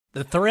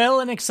The thrill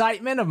and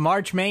excitement of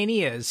March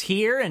Mania is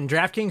here, and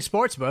DraftKings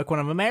Sportsbook, one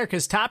of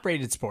America's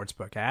top-rated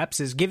sportsbook apps,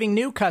 is giving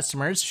new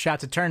customers a shot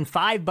to turn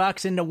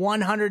 $5 into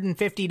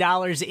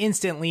 $150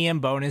 instantly in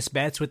bonus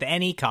bets with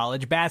any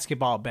college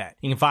basketball bet.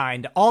 You can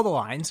find all the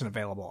lines and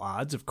available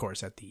odds, of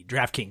course, at the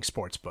DraftKings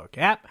Sportsbook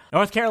app.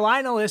 North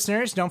Carolina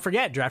listeners, don't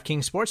forget,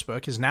 DraftKings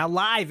Sportsbook is now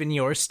live in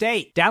your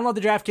state. Download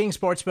the DraftKings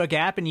Sportsbook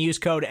app and use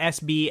code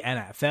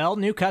SBNFL.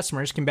 New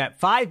customers can bet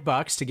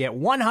 $5 to get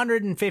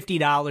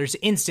 $150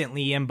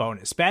 instantly in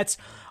bonus bets,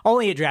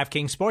 only at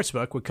DraftKings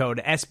Sportsbook with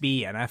code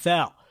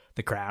SBNFL.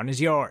 The crown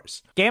is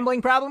yours.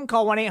 Gambling problem?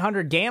 Call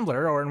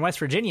 1-800-GAMBLER, or in West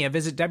Virginia,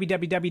 visit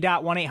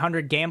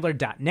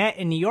www.1800gambler.net.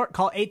 In New York,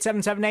 call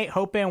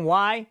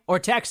 877-8-HOPE-NY or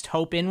text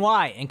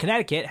HOPE-NY. In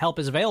Connecticut, help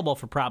is available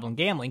for problem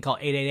gambling. Call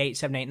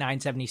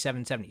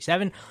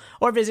 888-789-7777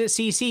 or visit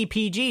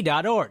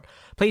ccpg.org.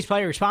 Please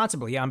play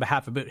responsibly on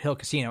behalf of Boot Hill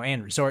Casino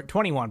and Resort.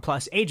 21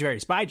 plus, age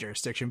varies by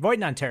jurisdiction. Void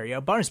in Ontario.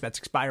 Bonus bets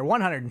expire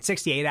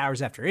 168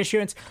 hours after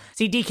issuance.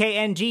 See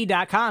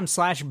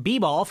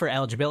dkng.com/bball for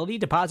eligibility,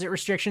 deposit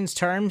restrictions,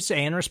 terms,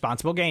 and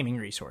responsible gaming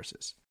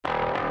resources.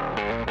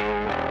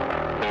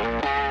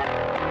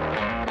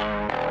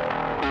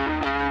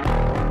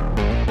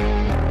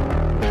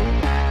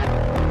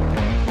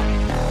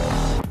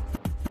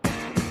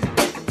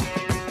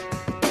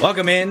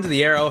 Welcome into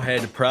the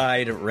Arrowhead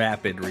Pride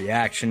Rapid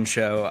Reaction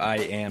Show. I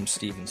am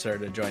Steven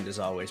Serta, joined as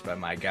always by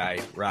my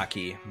guy,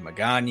 Rocky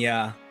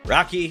Magana.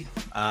 Rocky,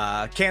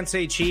 Kansas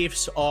City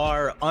Chiefs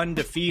are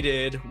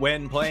undefeated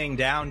when playing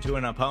down to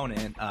an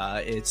opponent.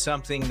 It's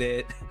something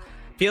that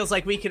feels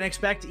like we can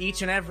expect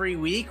each and every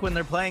week when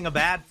they're playing a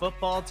bad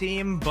football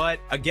team.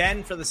 But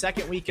again, for the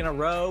second week in a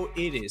row,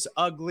 it is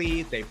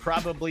ugly. They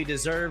probably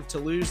deserve to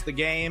lose the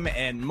game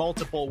in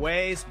multiple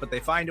ways, but they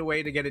find a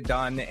way to get it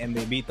done, and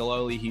they beat the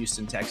lowly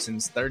Houston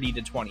Texans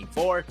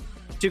 30-24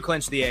 to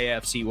clinch the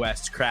AFC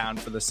West crown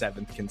for the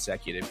 7th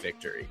consecutive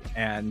victory.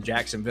 And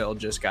Jacksonville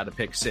just got a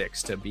pick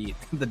 6 to beat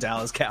the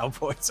Dallas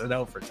Cowboys in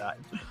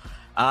overtime.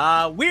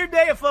 Weird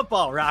day of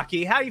football,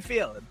 Rocky. How you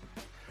feeling?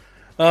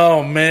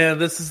 Oh, man,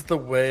 this is the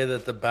way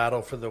that the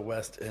battle for the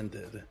West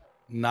ended.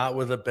 Not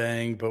with a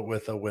bang, but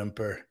with a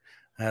whimper,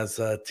 as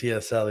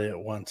T.S. Eliot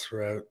once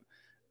wrote.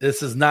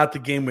 This is not the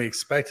game we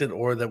expected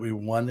or that we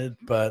wanted,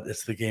 but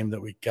it's the game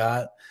that we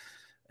got.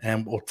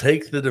 And we'll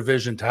take the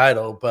division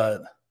title,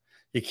 but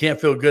you can't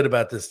feel good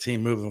about this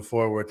team moving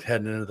forward,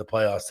 heading into the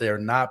playoffs. They are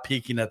not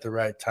peaking at the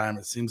right time.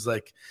 It seems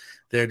like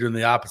they're doing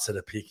the opposite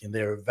of peaking.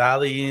 They are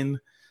valleying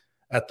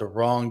at the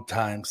wrong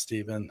time,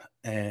 Steven,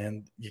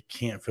 and you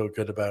can't feel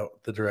good about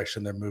the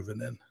direction they're moving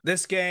in.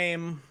 This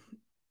game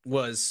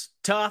was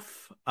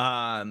tough.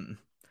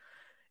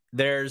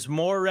 There's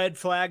more red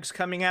flags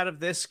coming out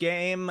of this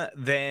game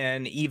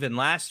than even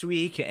last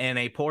week, and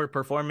a poor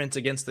performance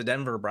against the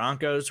Denver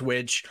Broncos,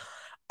 which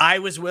I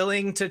was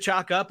willing to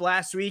chalk up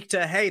last week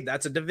to, hey,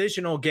 that's a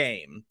divisional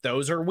game.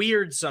 Those are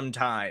weird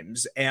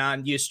sometimes,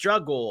 and you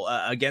struggle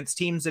against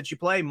teams that you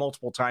play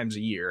multiple times a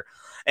year.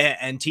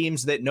 And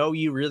teams that know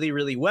you really,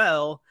 really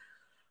well.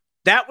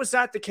 That was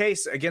not the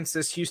case against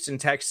this Houston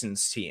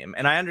Texans team.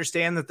 And I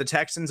understand that the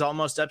Texans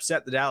almost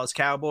upset the Dallas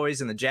Cowboys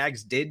and the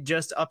Jags did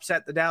just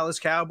upset the Dallas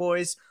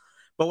Cowboys.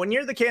 But when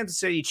you're the Kansas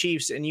City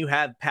Chiefs and you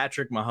have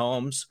Patrick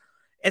Mahomes,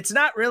 it's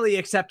not really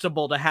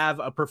acceptable to have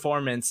a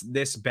performance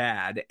this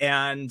bad.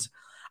 And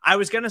I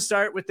was going to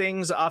start with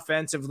things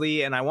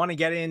offensively, and I want to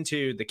get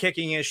into the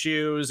kicking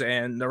issues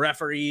and the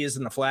referees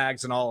and the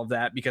flags and all of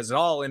that, because it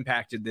all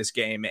impacted this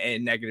game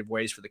in negative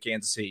ways for the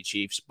Kansas City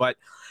Chiefs. But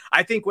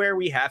I think where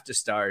we have to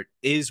start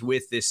is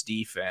with this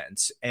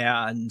defense.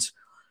 And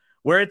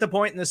we're at the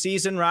point in the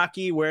season,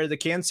 Rocky, where the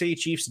Kansas City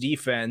Chiefs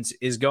defense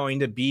is going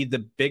to be the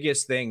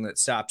biggest thing that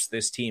stops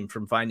this team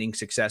from finding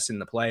success in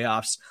the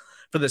playoffs.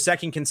 For the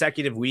second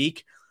consecutive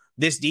week,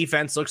 this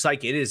defense looks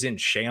like it is in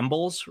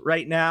shambles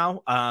right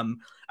now.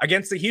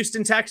 Against the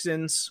Houston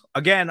Texans,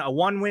 again, a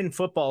one-win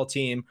football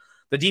team,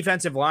 the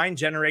defensive line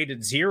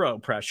generated zero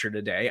pressure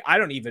today. I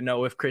don't even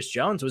know if Chris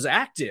Jones was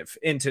active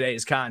in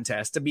today's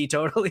contest, to be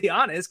totally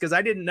honest, because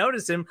I didn't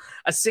notice him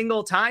a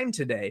single time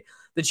today.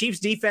 The Chiefs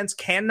defense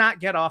cannot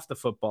get off the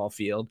football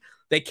field.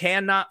 They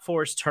cannot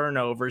force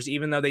turnovers,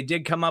 even though they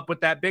did come up with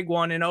that big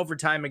one in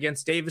overtime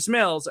against Davis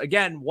Mills.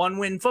 Again,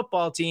 one-win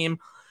football team.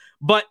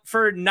 But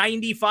for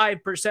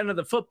 95% of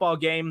the football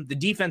game, the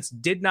defense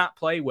did not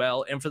play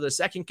well. And for the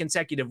second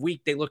consecutive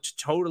week, they looked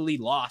totally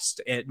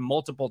lost at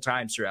multiple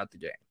times throughout the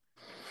game.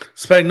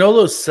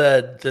 Spagnuolo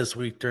said this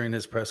week during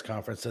his press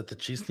conference that the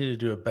Chiefs need to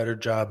do a better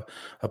job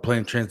of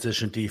playing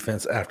transition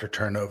defense after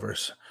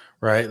turnovers,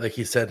 right? Like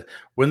he said,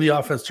 when the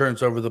offense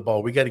turns over the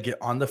ball, we got to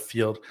get on the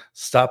field,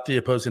 stop the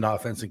opposing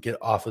offense, and get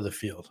off of the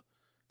field.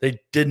 They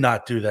did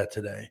not do that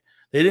today.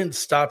 They didn't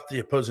stop the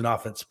opposing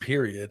offense,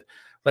 period.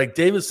 Like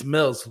Davis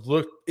Mills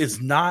is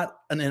not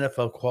an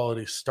NFL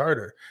quality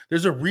starter.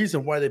 There's a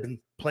reason why they've been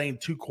playing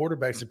two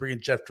quarterbacks and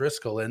bringing Jeff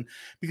Driscoll in,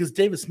 because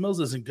Davis Mills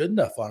isn't good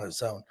enough on his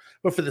own.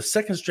 But for the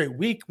second straight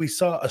week, we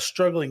saw a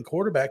struggling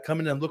quarterback come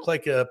in and look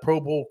like a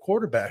Pro Bowl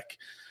quarterback.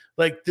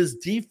 Like this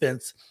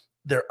defense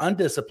they're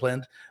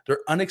undisciplined,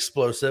 they're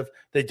unexplosive,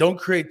 they don't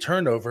create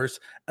turnovers,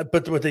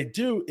 but what they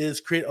do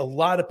is create a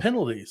lot of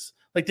penalties.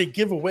 Like they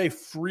give away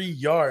free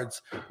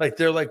yards. Like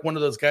they're like one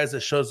of those guys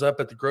that shows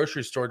up at the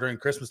grocery store during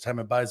Christmas time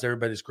and buys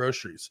everybody's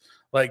groceries.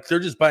 Like they're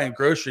just buying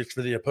groceries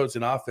for the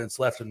opposing offense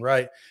left and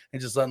right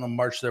and just letting them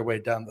march their way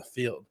down the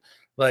field.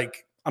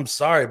 Like, I'm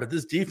sorry, but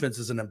this defense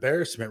is an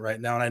embarrassment right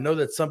now. And I know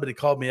that somebody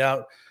called me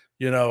out,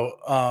 in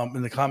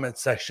the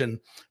comments section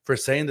for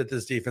saying that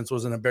this defense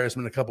was an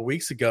embarrassment a couple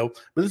weeks ago,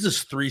 but this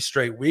is 3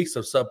 straight weeks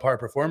of subpar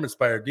performance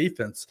by our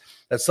defense.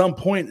 At some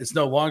point, it's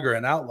no longer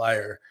an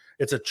outlier.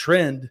 It's a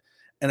trend,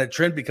 and a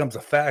trend becomes a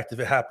fact if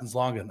it happens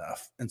long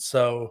enough. And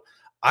so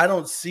I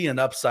don't see an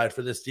upside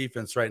for this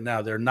defense right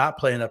now. They're not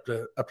playing up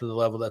to the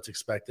level that's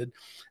expected,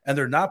 and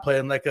they're not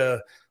playing like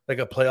a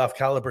playoff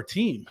caliber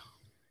team.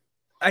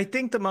 I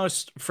think the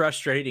most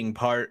frustrating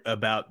part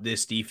about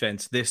this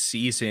defense this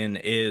season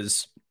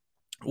is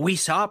we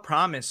saw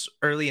promise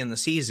early in the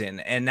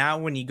season. And now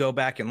when you go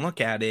back and look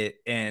at it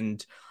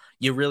and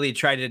you really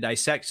try to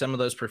dissect some of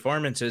those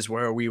performances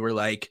where we were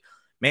like,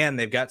 man,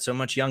 they've got so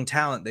much young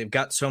talent. They've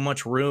got so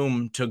much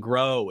room to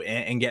grow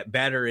and get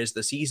better as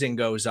the season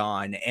goes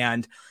on.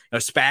 And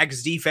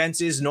Spags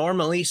defenses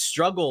normally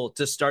struggle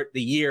to start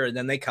the year and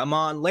then they come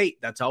on late.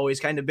 That's always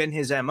kind of been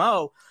his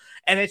MO.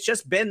 And it's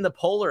just been the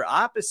polar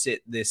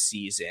opposite this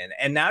season.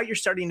 And now you're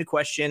starting to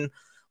question,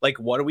 like,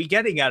 what are we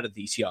getting out of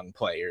these young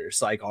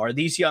players? Like, are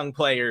these young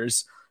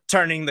players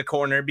turning the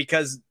corner?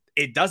 Because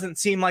it doesn't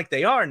seem like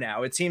they are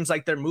now. It seems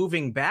like they're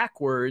moving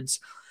backwards.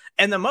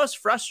 And the most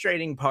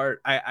frustrating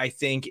part, I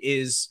think,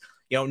 is,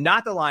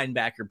 not the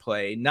linebacker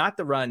play, not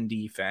the run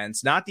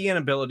defense, not the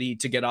inability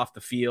to get off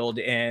the field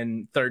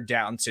in third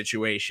down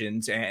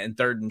situations and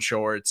third and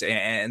shorts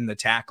and the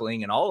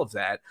tackling and all of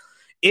that.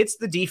 It's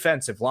the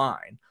defensive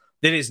line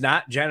that is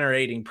not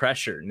generating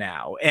pressure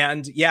now.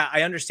 And yeah,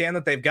 I understand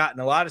that they've gotten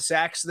a lot of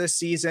sacks this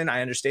season.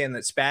 I understand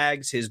that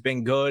Spags has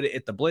been good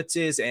at the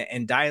blitzes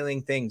and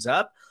dialing things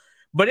up,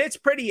 but it's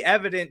pretty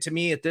evident to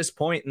me at this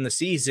point in the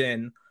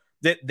season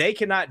that they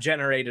cannot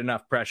generate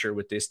enough pressure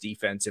with this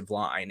defensive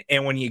line.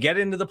 And when you get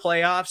into the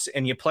playoffs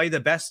and you play the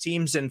best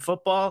teams in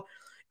football,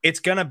 it's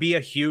going to be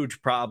a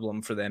huge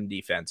problem for them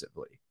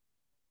defensively.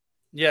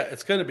 Yeah,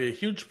 it's going to be a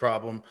huge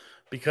problem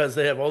because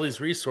they have all these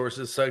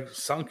resources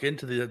sunk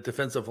into the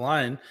defensive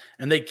line,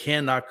 and they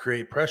cannot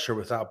create pressure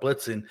without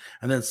blitzing.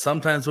 And then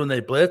sometimes when they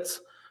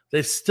blitz,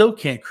 they still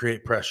can't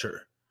create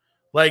pressure.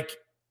 Like,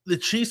 the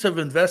Chiefs have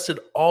invested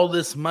all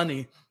this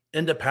money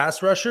into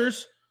pass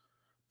rushers,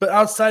 but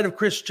outside of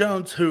Chris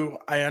Jones, who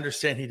I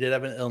understand he did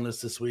have an illness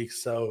this week,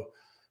 so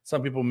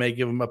some people may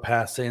give him a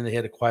pass saying they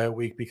had a quiet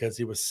week because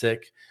he was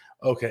sick.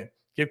 Okay,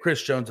 give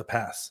Chris Jones a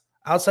pass.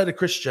 Outside of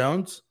Chris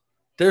Jones,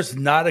 there's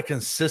not a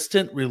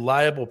consistent,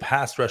 reliable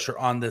pass rusher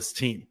on this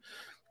team.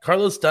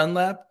 Carlos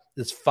Dunlap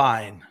is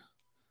fine,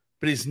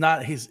 but he's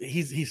not.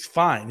 He's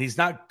fine. He's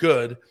not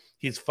good.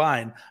 He's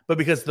fine. But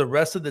because the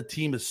rest of the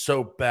team is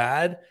so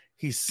bad,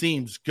 he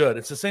seems good.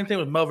 It's the same thing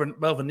with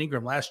Melvin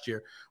Ingram last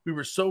year. We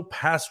were so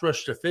pass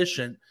rush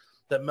deficient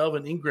that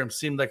Melvin Ingram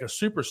seemed like a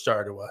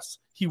superstar to us.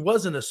 He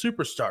wasn't a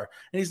superstar,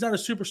 and he's not a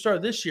superstar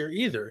this year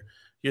either.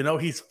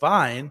 He's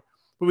fine.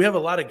 But we have a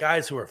lot of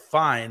guys who are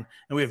fine,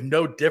 and we have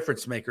no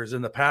difference makers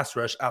in the pass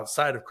rush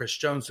outside of Chris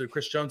Jones. So if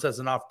Chris Jones has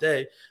an off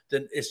day,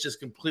 then it's just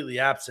completely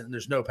absent, and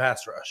there's no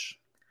pass rush.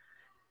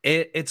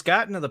 It's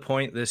gotten to the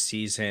point this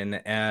season,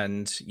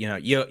 and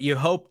you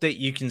hope that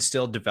you can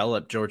still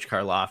develop George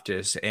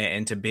Karlaftis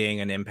into being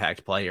an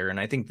impact player, and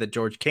I think that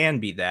George can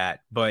be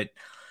that. But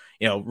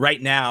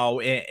right now,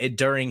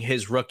 during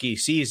his rookie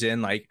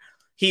season, like,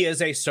 he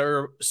is a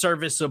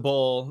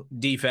serviceable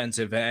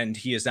defensive end.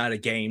 He is not a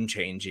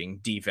game-changing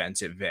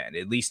defensive end,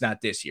 at least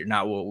not this year,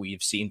 not what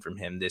we've seen from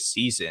him this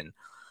season.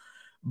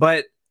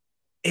 But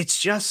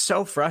it's just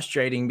so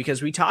frustrating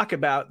because we talk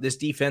about this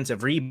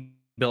defensive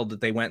rebuild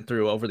that they went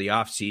through over the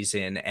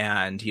offseason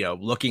and,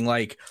 looking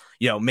like,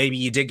 maybe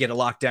you did get a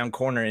lockdown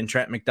corner in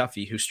Trent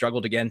McDuffie, who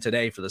struggled again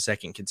today for the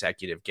second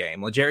consecutive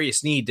game. L'Jarius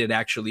Sneed did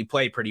actually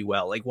play pretty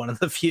well, like one of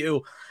the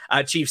few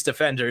Chiefs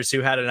defenders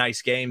who had a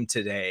nice game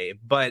today.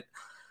 But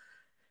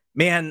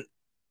man,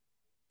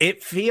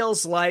 it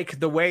feels like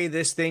the way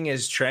this thing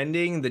is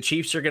trending, the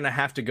Chiefs are going to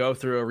have to go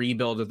through a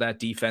rebuild of that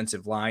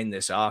defensive line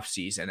this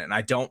offseason. And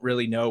I don't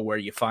really know where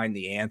you find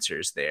the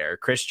answers there.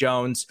 Chris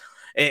Jones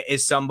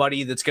is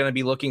somebody that's going to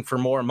be looking for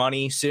more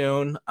money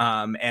soon.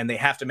 And they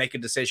have to make a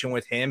decision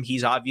with him.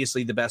 He's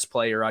obviously the best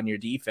player on your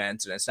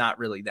defense, and it's not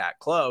really that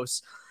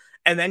close.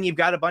 And then you've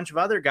got a bunch of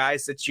other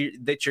guys that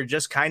you're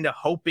just kind of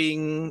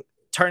hoping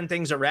turn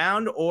things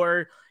around,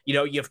 or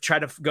you've tried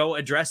to go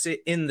address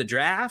it in the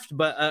draft.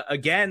 But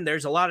again,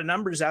 there's a lot of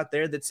numbers out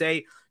there that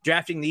say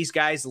drafting these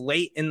guys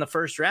late in the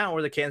first round,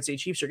 where the Kansas City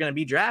Chiefs are going to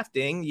be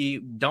drafting, you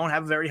don't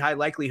have a very high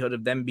likelihood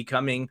of them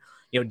becoming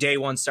day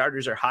one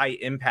starters or high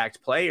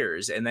impact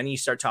players. And then you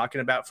start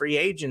talking about free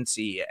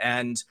agency,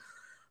 and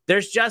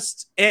there's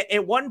just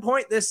at one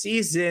point this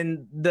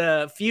season,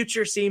 the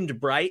future seemed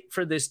bright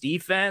for this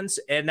defense.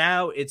 And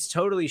now it's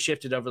totally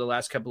shifted over the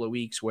last couple of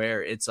weeks,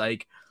 where it's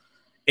like,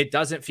 it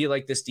doesn't feel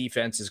like this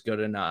defense is good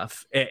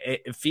enough.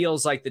 It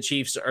feels like the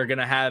Chiefs are going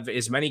to have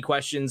as many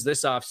questions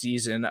this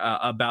offseason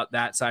about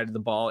that side of the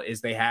ball as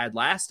they had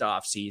last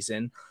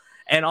offseason.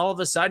 And all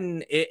of a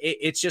sudden,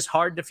 it's just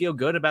hard to feel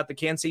good about the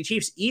Kansas City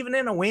Chiefs, even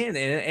in a win.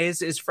 And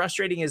as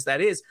frustrating as that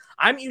is,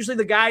 I'm usually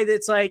the guy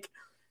that's like,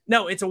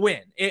 no, it's a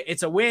win.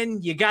 It's a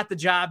win. You got the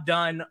job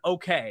done.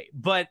 Okay.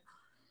 But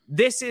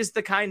this is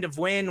the kind of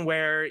win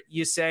where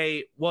you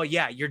say, well,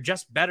 yeah, you're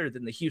just better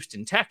than the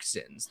Houston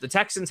Texans. The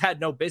Texans had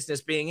no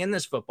business being in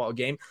this football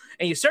game,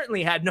 and you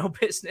certainly had no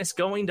business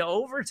going to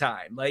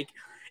overtime. Like,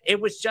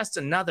 it was just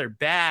another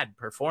bad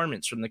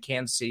performance from the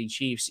Kansas City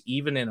Chiefs,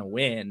 even in a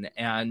win.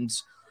 And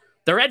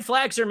the red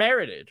flags are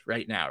merited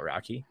right now,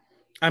 Rocky.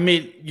 I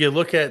mean, you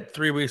look at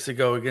 3 weeks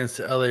ago against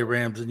the LA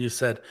Rams and you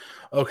said,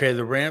 okay,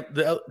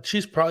 the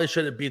Chiefs probably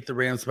should have beat the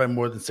Rams by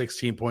more than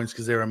 16 points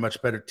because they were a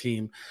much better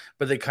team,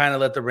 but they kind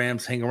of let the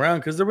Rams hang around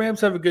because the Rams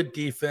have a good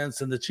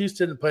defense and the Chiefs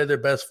didn't play their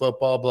best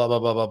football, blah, blah,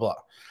 blah, blah, blah.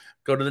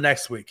 Go to the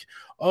next week.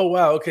 Oh,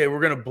 wow, okay, we're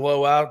going to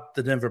blow out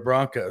the Denver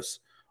Broncos.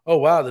 Oh,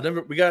 wow,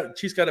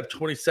 Chiefs got up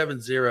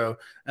 27-0,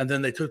 and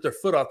then they took their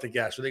foot off the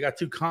gas, or they got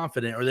too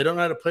confident, or they don't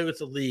know how to play with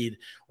the lead,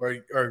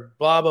 or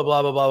blah, blah,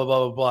 blah, blah, blah, blah,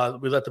 blah, blah.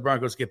 We let the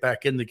Broncos get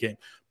back in the game.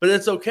 But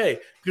it's okay,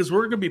 because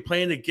we're going to be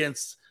playing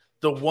against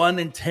the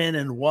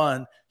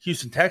 1-10-1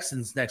 Houston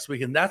Texans next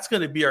week, and that's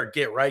going to be our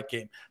get-right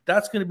game.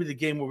 That's going to be the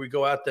game where we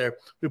go out there,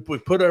 we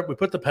put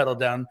the pedal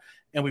down,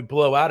 and we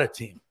blow out a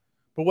team.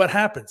 But what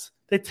happens?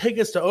 They take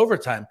us to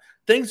overtime.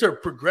 Things are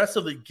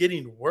progressively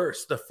getting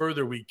worse the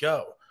further we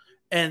go.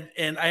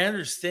 And I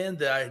understand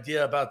the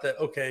idea about that.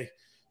 Okay,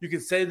 you can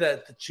say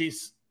that the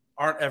Chiefs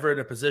aren't ever in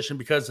a position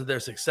because of their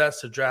success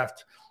to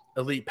draft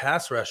elite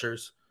pass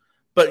rushers.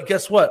 But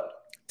guess what?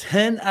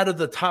 10 out of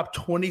the top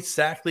 20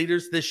 sack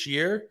leaders this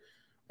year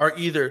are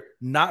either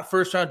not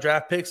first-round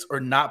draft picks or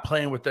not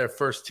playing with their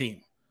first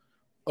team.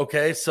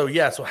 Okay, so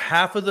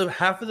half of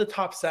the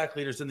top sack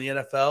leaders in the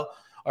NFL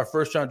are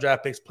first-round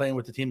draft picks playing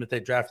with the team that they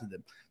drafted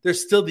them.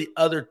 There's still the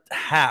other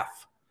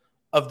half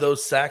of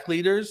those sack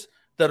leaders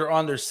that are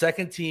on their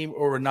second team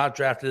or were not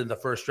drafted in the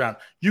first round.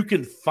 You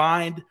can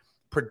find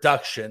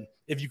production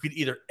if you could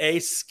either A,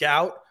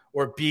 scout,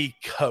 or B,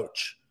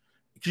 coach.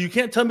 You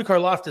can't tell me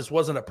Karlaftis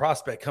wasn't a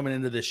prospect coming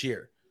into this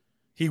year.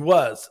 He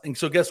was. And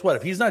so guess what?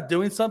 If he's not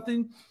doing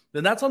something,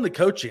 then that's on the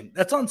coaching.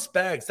 That's on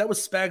Spags. That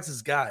was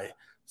Spags' guy.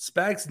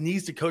 Spags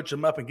needs to coach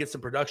him up and get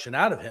some production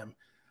out of him.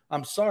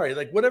 I'm sorry.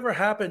 Like, whatever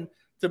happened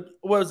to,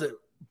 what was it,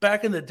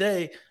 back in the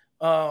day,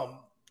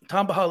 Tom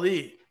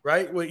Bahali,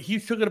 right? Well, he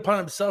took it upon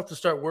himself to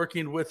start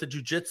working with the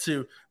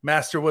jiu-jitsu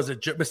master. Was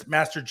it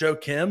Master Joe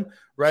Kim,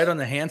 right, on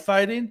the hand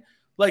fighting?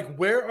 Like,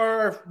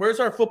 where's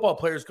our football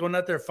players going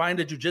out there find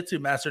a jiu-jitsu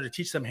master to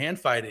teach them hand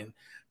fighting,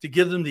 to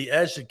give them the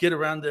edge, to get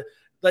around the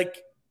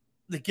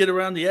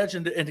edge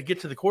and to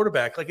get to the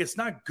quarterback? Like, it's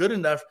not good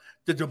enough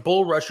to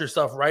bull rush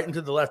yourself right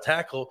into the left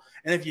tackle.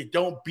 And if you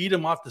don't beat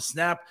him off the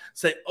snap,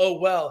 say, oh,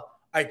 well,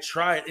 I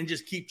tried, and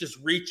just keep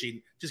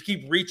reaching. Just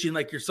keep reaching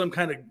like you're some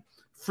kind of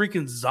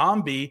freaking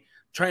zombie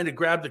trying to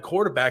grab the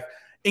quarterback.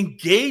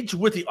 Engage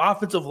with the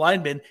offensive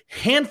lineman,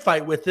 hand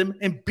fight with him,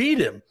 and beat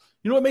him.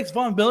 You know what makes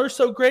Von Miller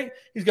so great?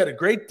 He's got a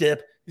great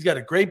dip, he's got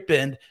a great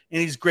bend,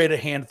 and he's great at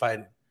hand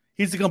fighting.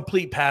 He's a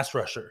complete pass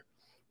rusher.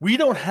 We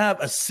don't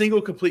have a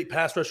single complete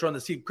pass rusher on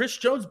the team. Chris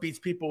Jones beats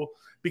people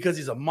because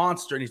he's a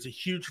monster and he's a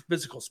huge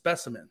physical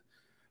specimen.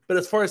 But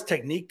as far as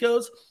technique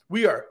goes,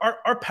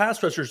 our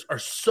pass rushers are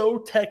so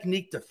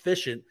technique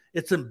deficient,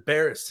 it's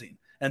embarrassing.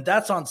 And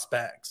that's on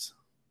Spags.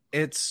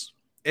 It's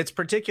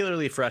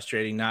particularly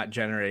frustrating not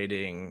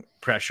generating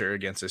pressure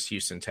against this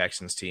Houston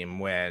Texans team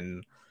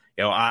when,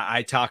 you know,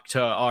 I talked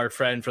to our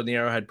friend from the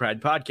Arrowhead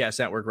Pride Podcast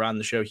Network, Ron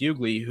the Show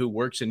Hughley, who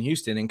works in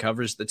Houston and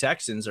covers the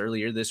Texans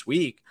earlier this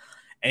week.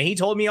 And he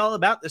told me all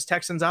about this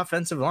Texans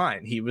offensive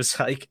line. He was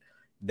like,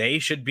 they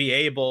should be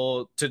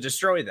able to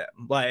destroy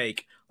them.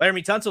 Like,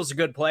 Laramie Tunsil's a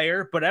good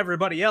player, but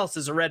everybody else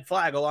is a red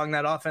flag along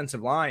that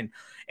offensive line.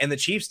 And the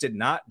Chiefs did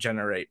not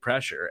generate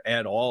pressure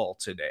at all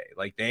today.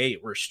 Like, they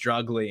were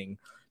struggling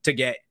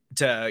to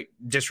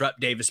disrupt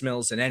Davis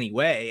Mills in any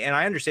way. And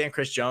I understand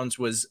Chris Jones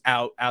was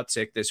out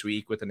sick this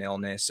week with an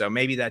illness, so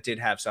maybe that did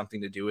have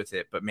something to do with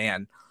it. But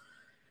man,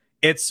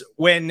 it's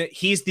when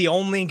he's the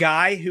only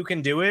guy who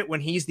can do it,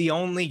 when he's the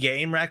only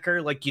game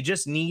wrecker, like, you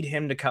just need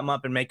him to come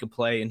up and make a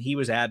play. And he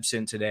was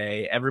absent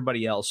today.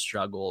 Everybody else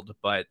struggled,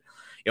 but,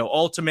 you know,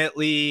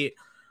 ultimately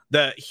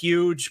the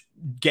huge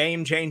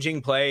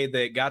game-changing play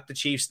that got the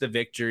Chiefs the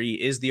victory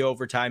is the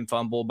overtime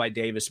fumble by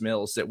Davis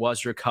Mills that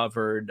was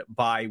recovered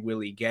by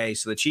Willie Gay.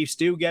 So the Chiefs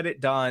do get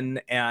it done,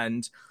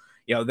 and,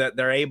 you know, that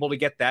they're able to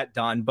get that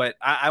done. But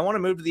I want to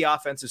move to the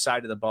offensive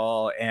side of the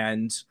ball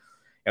and,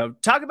 you know,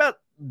 talk about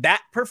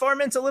that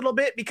performance a little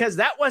bit, because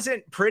that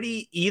wasn't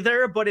pretty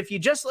either. But if you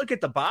just look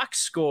at the box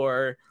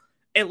score,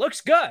 it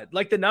looks good.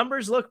 Like the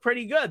numbers look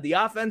pretty good. The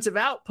offensive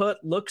output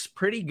looks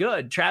pretty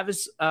good.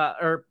 Patrick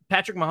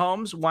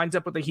Mahomes winds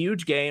up with a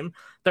huge game,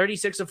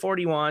 36 of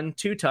 41,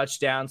 2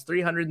 touchdowns,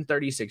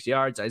 336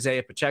 yards.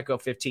 Isaiah Pacheco,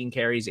 15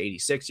 carries,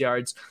 86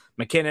 yards.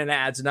 McKinnon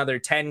adds another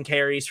 10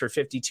 carries for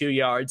 52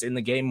 yards in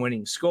the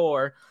game-winning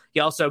score. He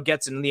also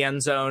gets into the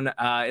end zone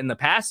in the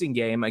passing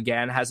game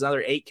again, has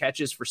another 8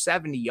 catches for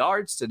 70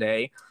 yards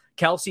today.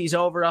 Kelsey's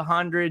over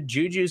 100.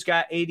 Juju's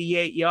got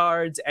 88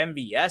 yards.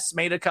 MVS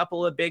made a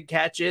couple of big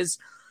catches.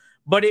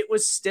 But it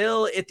was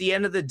still, at the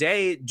end of the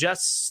day,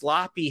 just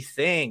sloppy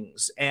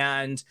things.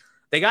 And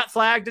they got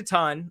flagged a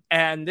ton.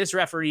 And this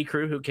referee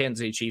crew, who Kansas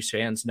City Chiefs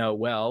fans know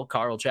well,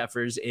 Carl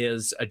Cheffers,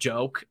 is a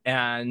joke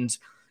and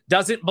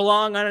doesn't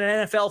belong on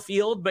an NFL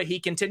field, but he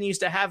continues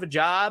to have a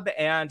job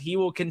and he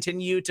will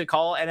continue to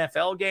call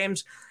NFL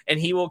games and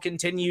he will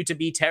continue to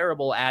be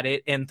terrible at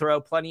it and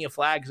throw plenty of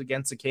flags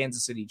against the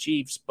Kansas City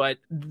Chiefs. But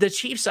the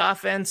Chiefs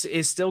offense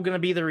is still going to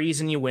be the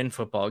reason you win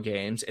football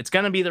games. It's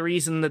going to be the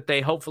reason that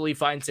they hopefully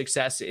find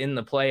success in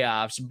the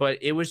playoffs, but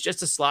it was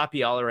just a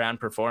sloppy all around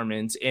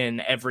performance in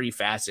every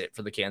facet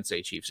for the Kansas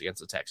City Chiefs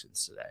against the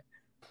Texans today.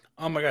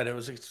 Oh my God, it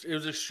was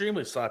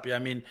extremely sloppy. I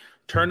mean,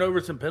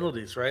 turnovers and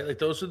penalties, right? Like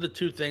those are the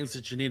two things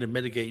that you need to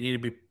mitigate. You need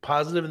to be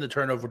positive in the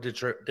turnover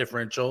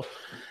differential,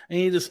 and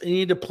you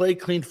need to play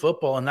clean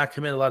football and not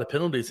commit a lot of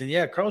penalties. And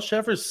yeah, Carl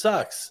Cheffers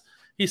sucks.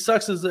 He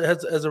sucks as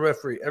a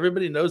referee.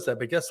 Everybody knows that.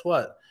 But guess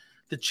what?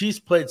 The Chiefs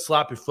played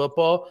sloppy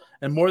football,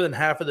 and more than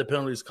half of the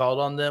penalties called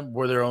on them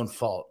were their own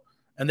fault,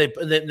 and they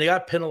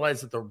got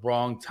penalized at the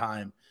wrong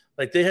time.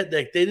 Like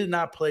they did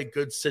not play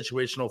good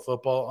situational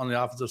football on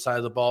the offensive side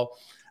of the ball.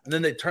 And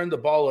then they turned the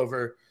ball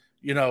over.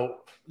 You know,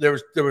 there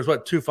was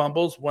what, 2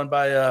 fumbles, one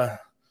by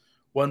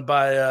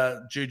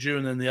Juju,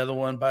 and then the other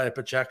one by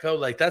Pacheco.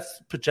 Like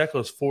that's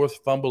Pacheco's 4th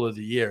fumble of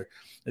the year.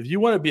 If you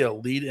want to be a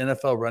lead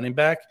NFL running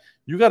back,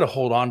 you got to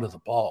hold on to the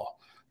ball.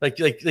 Like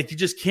you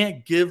just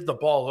can't give the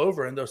ball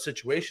over in those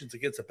situations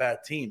against a bad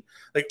team.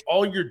 Like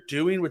all you're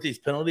doing with these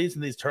penalties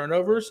and these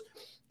turnovers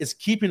is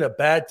keeping a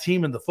bad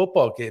team in the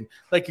football game.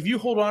 Like if you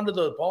hold on to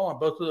the ball on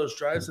both of those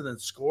drives and then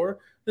score,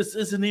 this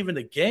isn't even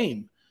a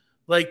game.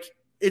 That's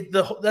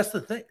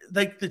the thing.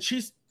 Like the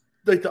Chiefs,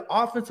 like the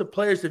offensive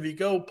players, if you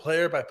go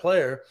player by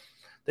player,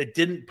 they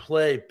didn't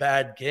play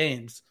bad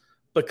games,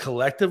 but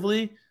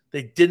collectively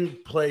they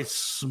didn't play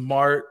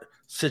smart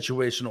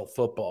situational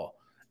football.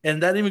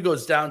 And that even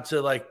goes down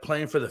to like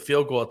playing for the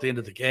field goal at the end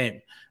of the game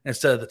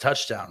instead of the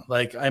touchdown.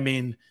 Like, I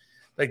mean,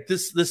 like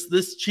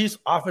this Chiefs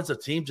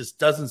offensive team just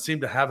doesn't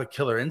seem to have a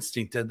killer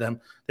instinct in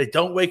them. They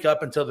don't wake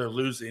up until they're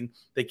losing.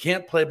 They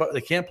can't play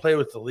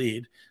with the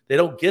lead. They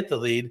don't get the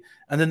lead,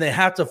 and then they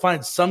have to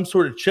find some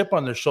sort of chip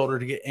on their shoulder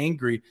to get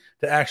angry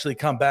to actually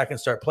come back and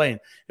start playing.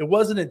 It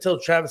wasn't until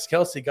Travis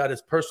Kelce got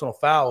his personal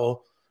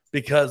foul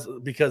because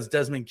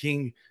Desmond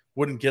King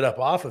wouldn't get up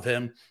off of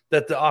him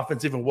that the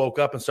offense even woke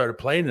up and started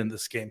playing in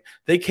this game.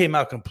 They came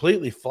out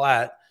completely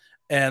flat,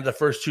 and the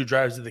first 2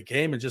 drives of the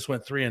game and just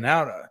went 3 and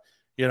out.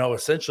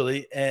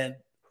 Essentially. And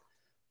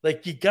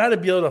like, you got to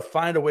be able to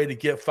find a way to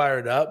get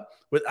fired up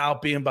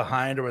without being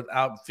behind or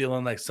without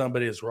feeling like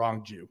somebody has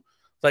wronged you.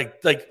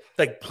 Like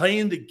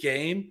playing the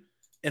game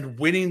and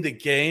winning the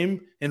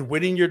game and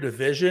winning your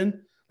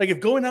division. Like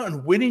if going out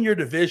and winning your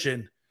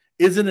division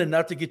isn't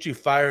enough to get you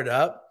fired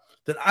up,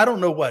 then I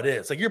don't know what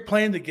is. Like you're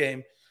playing the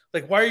game.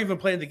 Like, why are you even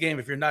playing the game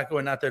if you're not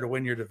going out there to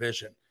win your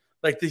division?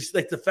 Like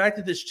the fact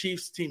that this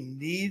Chiefs team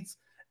needs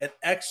an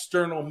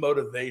external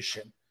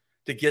motivation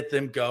to get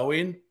them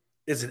going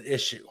is an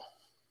issue.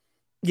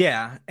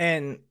 Yeah.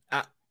 And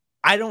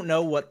I don't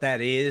know what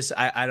that is.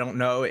 I don't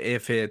know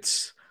if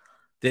it's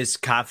this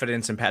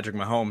confidence in Patrick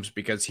Mahomes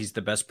because he's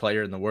the best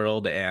player in the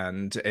world.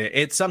 And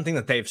it's something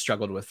that they've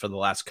struggled with for the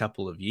last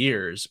couple of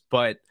years,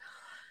 but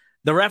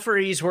the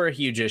referees were a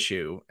huge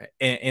issue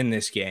in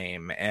this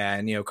game.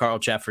 And, Carl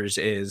Cheffers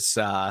is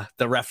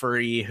the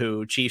referee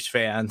who Chiefs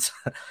fans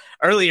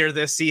earlier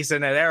this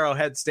season at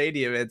Arrowhead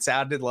Stadium, it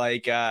sounded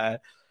like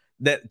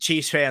that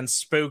Chiefs fans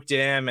spooked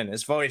him and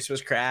his voice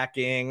was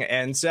cracking.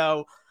 And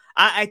so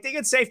I think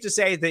it's safe to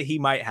say that he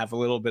might have a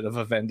little bit of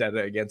a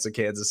vendetta against the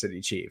Kansas City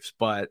Chiefs.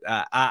 But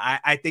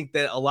I think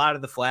that a lot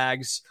of the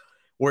flags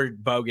were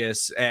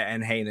bogus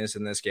and heinous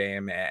in this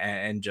game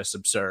and just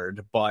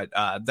absurd. But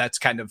that's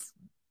kind of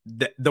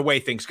the way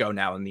things go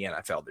now in the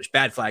NFL. There's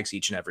bad flags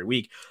each and every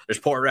week. There's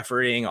poor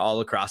refereeing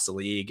all across the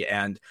league,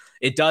 and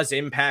it does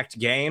impact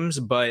games,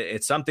 but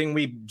it's something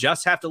we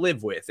just have to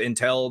live with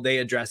until they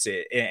address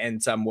it in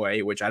some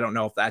way, which I don't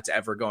know if that's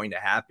ever going to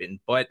happen.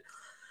 But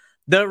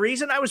the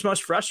reason I was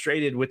most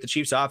frustrated with the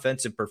Chiefs'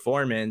 offensive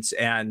performance,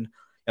 and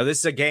this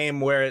is a game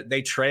where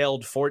they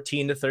trailed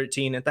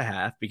 14-13 at the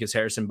half because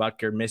Harrison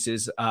Butker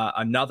misses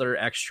another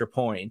extra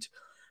point.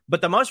 But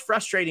the most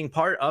frustrating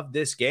part of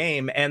this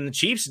game, and the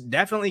Chiefs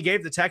definitely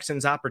gave the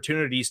Texans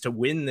opportunities to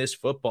win this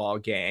football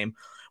game,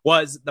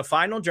 was the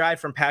final drive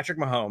from Patrick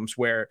Mahomes,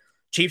 where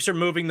Chiefs are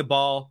moving the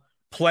ball,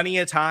 plenty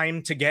of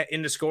time to get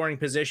into scoring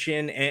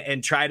position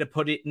and try to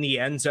put it in the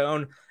end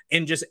zone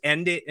and just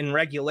end it in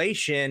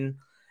regulation.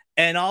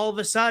 And all of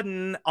a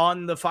sudden,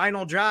 on the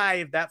final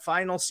drive, that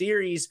final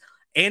series,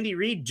 Andy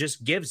Reid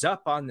just gives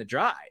up on the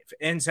drive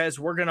and says,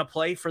 we're going to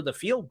play for the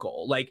field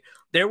goal. Like,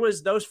 there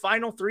was those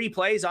final 3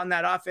 plays on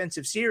that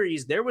offensive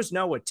series. There was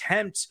no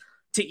attempt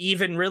to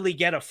even really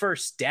get a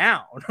first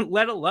down,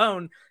 let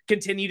alone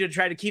continue to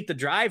try to keep the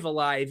drive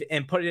alive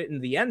and put it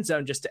in the end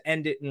zone just to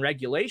end it in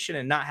regulation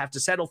and not have to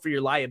settle for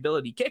your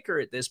liability kicker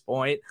at this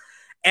point.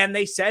 And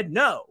they said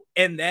no.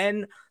 And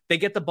then they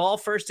get the ball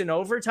first in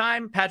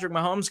overtime. Patrick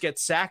Mahomes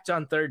gets sacked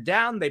on 3rd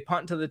down. They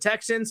punt to the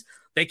Texans.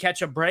 They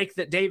catch a break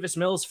that Davis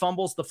Mills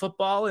fumbles the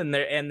football, and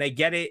they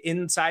get it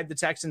inside the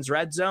Texans'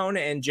 red zone,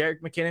 and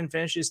Jerick McKinnon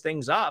finishes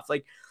things off.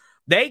 Like,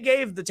 they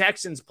gave the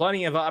Texans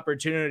plenty of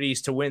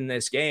opportunities to win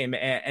this game.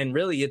 And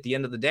really, at the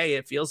end of the day,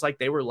 it feels like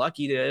they were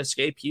lucky to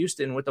escape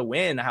Houston with a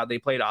win, how they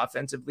played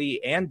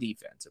offensively and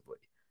defensively.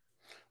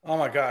 Oh,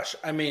 my gosh.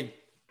 I mean,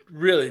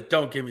 really,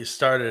 don't get me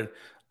started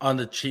on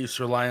the Chiefs'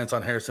 reliance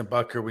on Harrison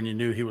Butker when you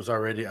knew he was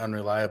already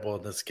unreliable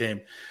in this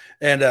game.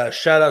 And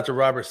shout out to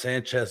Robert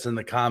Sanchez in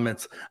the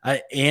comments.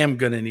 I am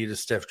going to need a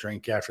stiff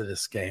drink after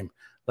this game.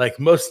 Like,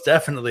 most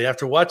definitely.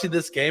 After watching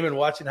this game and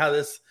watching how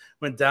this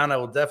went down, I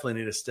will definitely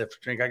need a stiff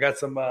drink. I got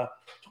some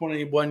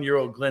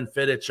 21-year-old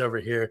Glenfiddich over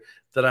here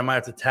that I might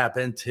have to tap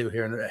into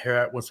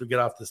here once we get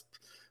off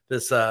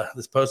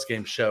this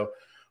post-game show.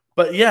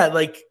 But, yeah,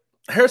 like,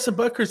 Harrison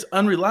Butker's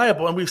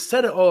unreliable, and we've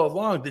said it all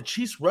along. The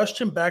Chiefs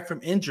rushed him back from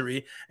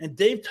injury, and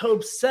Dave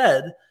Toub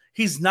said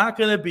he's not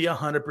going to be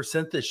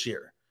 100% this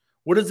year.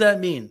 What does that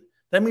mean?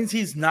 That means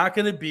he's not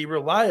going to be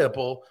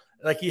reliable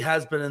like he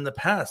has been in the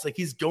past. Like,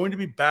 he's going to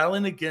be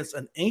battling against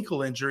an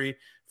ankle injury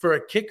for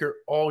a kicker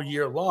all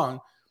year long.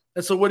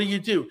 And so what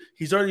do?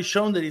 He's already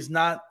shown that he's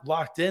not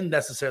locked in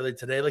necessarily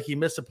today. Like, he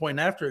missed a point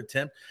after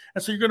attempt.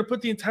 And so you're going to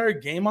put the entire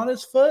game on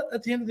his foot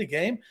at the end of the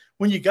game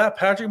when you got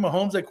Patrick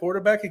Mahomes at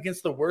quarterback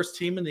against the worst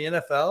team in the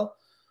NFL?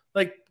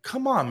 Like,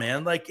 come on,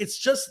 man. Like,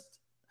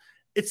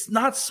 it's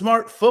not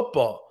smart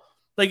football.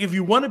 Like, if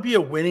you want to be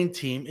a winning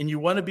team and you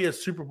want to be a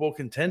Super Bowl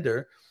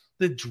contender,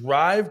 then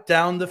drive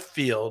down the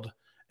field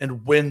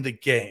and win the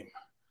game.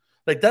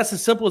 Like, that's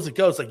as simple as it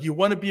goes. Like, you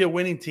want to be a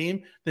winning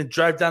team, then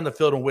drive down the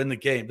field and win the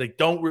game. Like,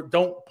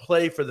 don't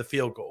play for the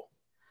field goal.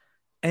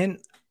 And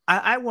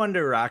I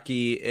wonder,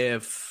 Rocky,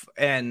 if,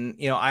 and,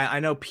 you know, I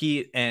know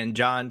Pete and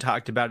John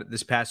talked about it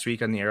this past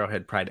week on the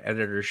Arrowhead Pride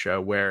Editor Show,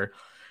 where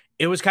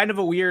it was kind of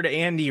a weird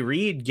Andy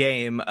Reid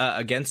game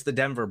against the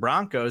Denver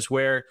Broncos,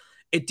 where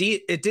it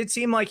did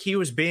seem like he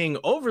was being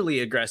overly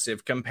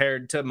aggressive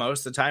compared to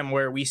most of the time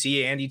where we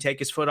see Andy take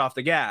his foot off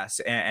the gas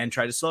and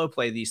try to slow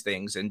play these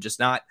things and just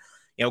not,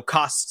 you know,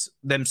 cost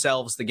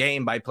themselves the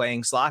game by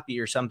playing sloppy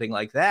or something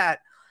like that.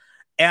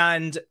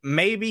 And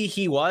maybe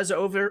he was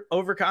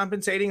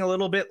overcompensating a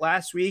little bit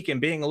last week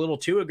and being a little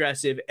too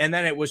aggressive. And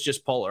then it was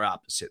just polar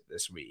opposite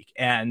this week.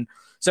 And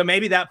so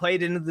maybe that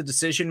played into the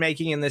decision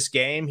making in this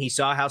game. He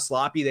saw how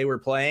sloppy they were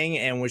playing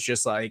and was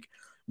just like,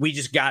 we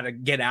just got to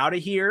get out of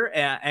here,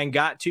 and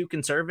got too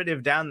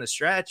conservative down the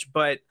stretch.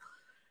 But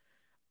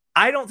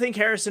I don't think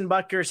Harrison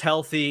Butker's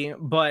healthy,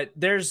 but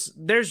there's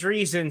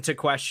reason to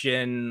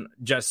question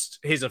just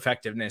his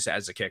effectiveness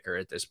as a kicker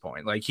at this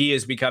point. Like, he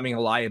is becoming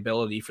a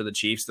liability for the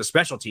Chiefs. The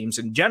special teams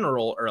in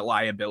general are a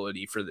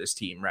liability for this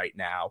team right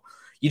now.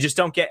 You just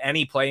don't get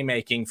any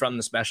playmaking from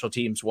the special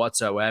teams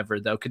whatsoever,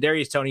 though.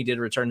 Kadarius Toney did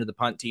return to the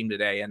punt team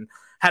today and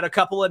had a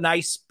couple of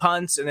nice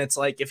punts, and it's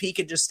like, if he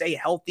could just stay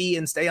healthy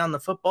and stay on the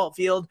football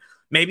field,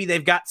 maybe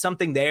they've got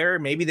something there.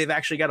 Maybe they've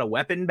actually got a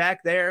weapon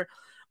back there.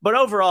 But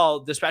overall,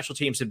 the special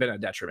teams have been a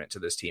detriment to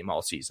this team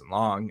all season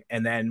long.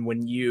 And then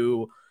when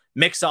you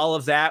mix all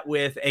of that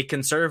with a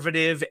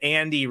conservative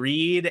Andy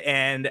Reid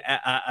and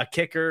a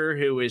kicker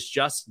who is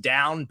just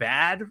down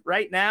bad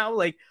right now,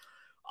 like,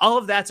 all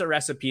of that's a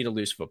recipe to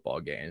lose football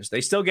games.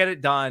 They still get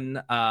it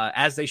done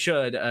as they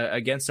should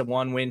against a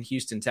 1-win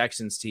Houston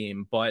Texans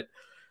team. But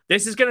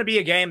this is going to be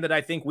a game that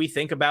I think we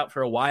think about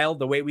for a while,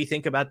 the way we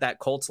think about that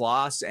Colts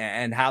loss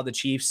and how the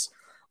Chiefs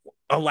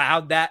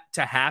allowed that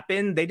to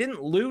happen. They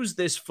didn't lose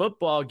this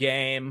football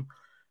game,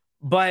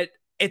 but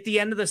at the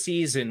end of the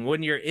season,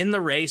 when you're in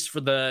the race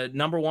for the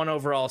number 1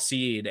 overall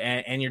seed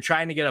and you're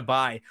trying to get a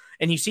bye,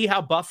 and you see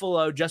how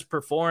Buffalo just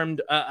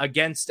performed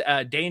against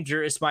a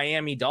dangerous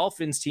Miami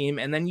Dolphins team,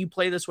 and then you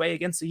play this way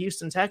against the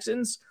Houston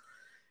Texans,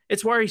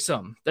 it's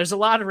worrisome. There's a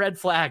lot of red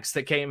flags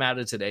that came out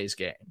of today's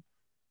game.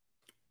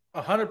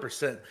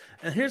 100%.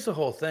 And here's the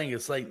whole thing.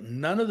 It's like,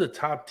 none of the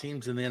top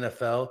teams in the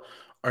NFL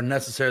are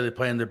necessarily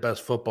playing their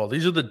best football.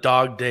 These are the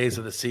dog days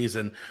of the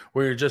season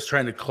where you're just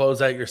trying to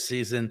close out your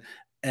season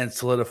and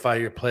solidify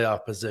your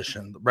playoff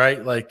position,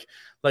 right? Like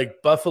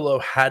Buffalo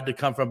had to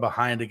come from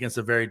behind against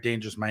a very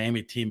dangerous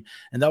Miami team,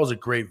 and that was a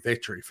great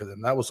victory for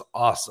them. That was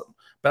awesome.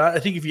 But I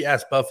think if you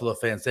ask Buffalo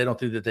fans, they don't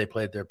think that they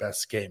played their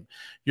best game.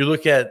 You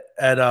look at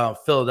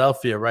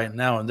Philadelphia right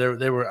now, and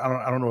they were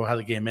I don't know how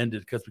the game ended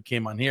because we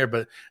came on here,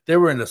 but they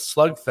were in a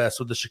slugfest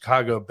with the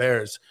Chicago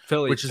Bears.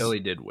 Philly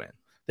did win.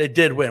 They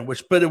did win,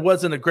 but it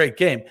wasn't a great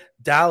game.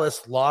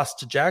 Dallas lost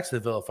to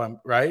Jacksonville, if I'm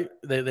right.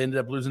 They ended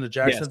up losing to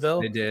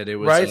Jacksonville. Yes, they did. It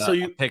was right. So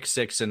you pick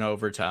 6 in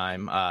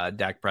overtime.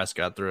 Dak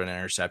Prescott threw an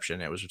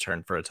interception. It was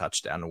returned for a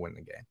touchdown to win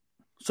the game.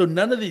 So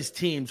none of these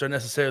teams are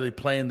necessarily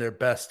playing their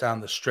best down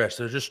the stretch.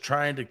 They're just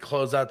trying to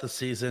close out the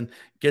season,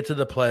 get to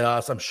the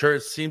playoffs. I'm sure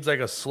it seems like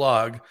a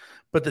slog,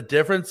 but the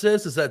difference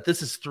is that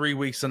this is 3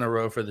 weeks in a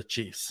row for the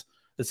Chiefs.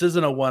 This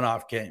isn't a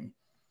one-off game.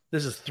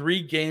 This is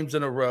 3 games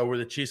in a row where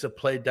the Chiefs have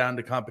played down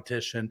to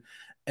competition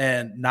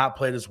and not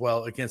played as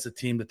well against a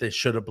team that they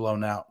should have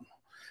blown out.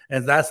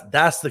 And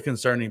that's the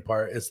concerning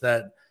part, is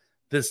that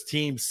this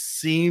team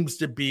seems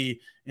to be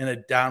in a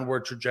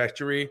downward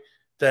trajectory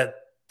that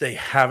they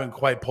haven't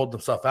quite pulled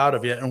themselves out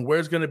of yet. And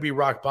where's going to be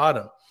rock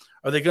bottom?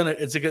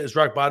 Is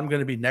rock bottom going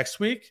to be next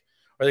week?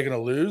 Are they going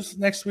to lose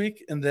next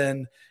week and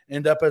then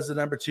end up as the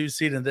number 2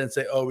 seed and then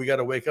say, oh, we got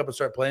to wake up and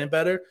start playing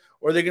better?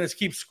 Or are they going to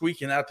keep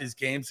squeaking out these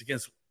games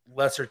against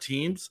lesser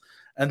teams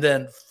and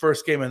then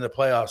first game in the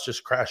playoffs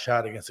just crash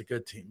out against a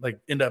good team, like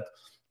end up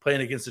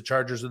playing against the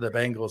Chargers or the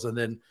Bengals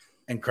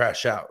and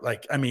crash out?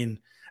 Like, I mean,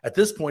 at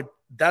this point,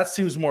 that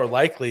seems more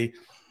likely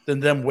than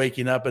them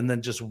waking up and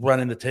then just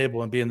running the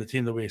table and being the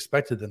team that we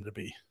expected them to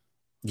be.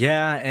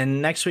 Yeah,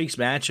 and next week's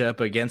matchup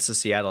against the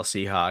Seattle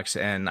Seahawks,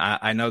 and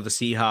I know the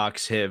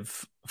Seahawks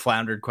have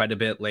floundered quite a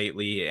bit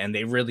lately, and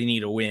they really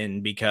need a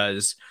win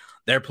because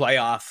their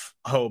playoff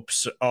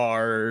hopes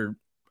are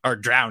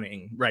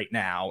drowning right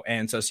now.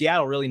 And so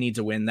Seattle really needs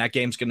a win. That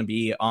game's going to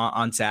be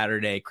on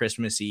Saturday,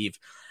 Christmas Eve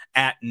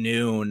at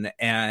noon.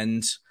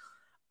 And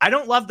I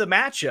don't love the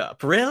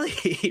matchup,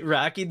 really,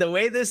 Rocky. The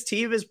way this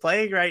team is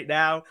playing right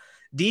now,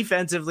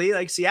 defensively,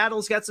 like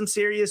Seattle's got some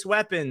serious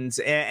weapons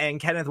and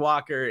Kenneth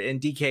Walker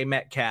and DK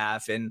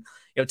Metcalf, and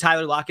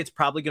Tyler Lockett's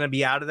probably going to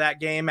be out of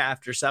that game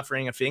after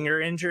suffering a finger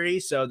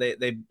injury. So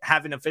they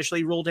haven't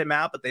officially ruled him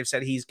out, but they've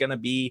said he's going to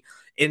be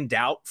in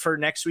doubt for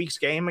next week's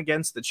game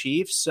against the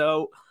Chiefs.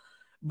 So,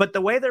 but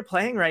the way they're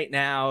playing right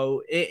now,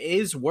 it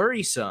is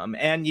worrisome,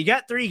 and you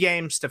got 3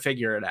 games to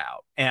figure it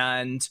out.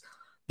 And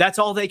that's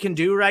all they can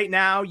do right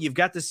now. You've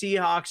got the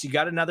Seahawks, you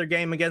got another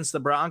game against the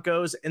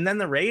Broncos, and then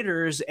the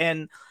Raiders.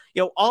 And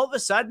all of a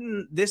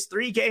sudden, this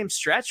 3-game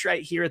stretch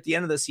right here at the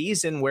end of the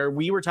season where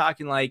we were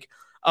talking like,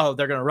 oh,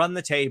 they're going to run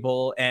the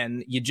table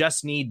and you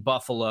just need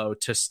Buffalo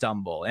to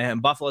stumble.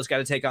 And Buffalo's got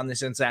to take on the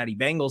Cincinnati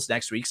Bengals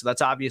next week. So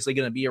that's obviously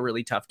going to be a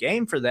really tough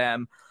game for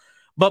them.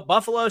 But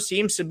Buffalo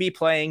seems to be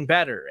playing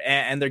better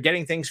and they're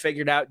getting things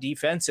figured out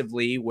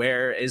defensively,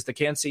 whereas the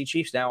Kansas City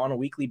Chiefs now on a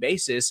weekly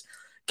basis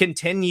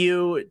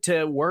continue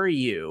to worry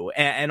you.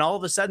 And all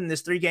of a sudden,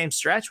 this 3-game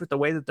stretch with the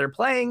way that they're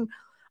playing,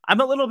 I'm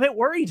a little bit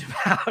worried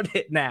about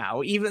it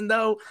now, even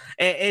though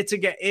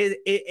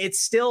it's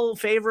still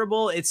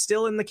favorable. It's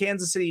still in the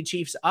Kansas City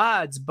Chiefs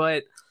odds,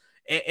 but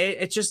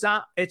it's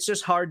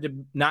just hard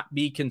to not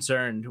be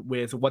concerned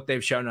with what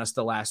they've shown us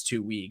the last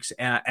 2 weeks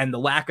and the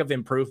lack of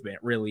improvement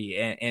really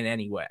in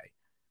any way.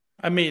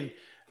 I mean,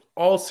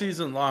 all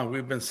season long,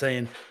 we've been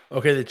saying,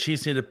 okay, the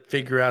Chiefs need to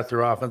figure out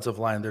their offensive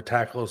line. Their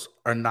tackles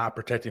are not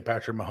protecting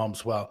Patrick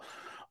Mahomes well.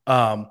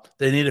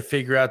 They need to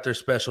figure out their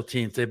special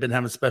teams. They've been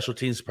having special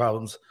teams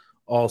problems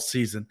all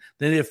season.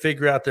 They need to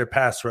figure out their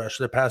pass rush.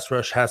 Their pass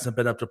rush hasn't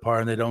been up to par,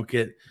 and they don't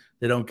get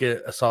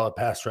a solid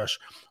pass rush.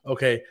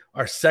 Okay,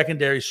 our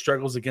secondary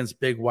struggles against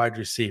big wide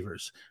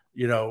receivers.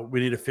 We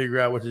need to figure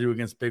out what to do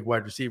against big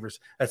wide receivers.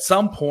 At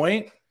some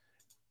point,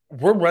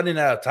 we're running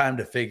out of time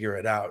to figure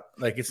it out.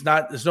 Like,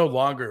 there's no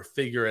longer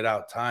figure it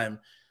out time.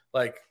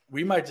 Like,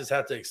 we might just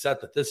have to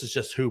accept that this is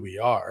just who we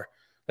are.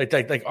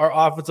 Like our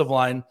offensive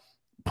line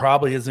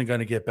probably isn't going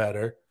to get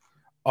better.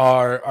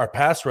 Our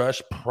pass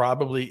rush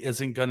probably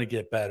isn't going to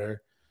get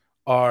better.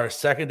 Our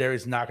secondary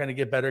is not going to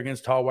get better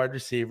against tall wide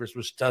receivers,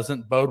 which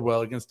doesn't bode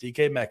well against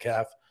DK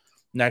Metcalf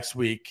next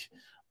week.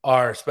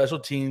 Our special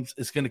teams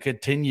is going to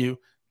continue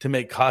to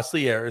make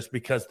costly errors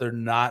because they're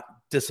not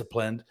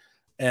disciplined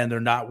and they're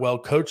not well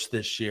coached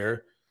this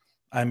year.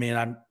 I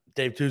mean,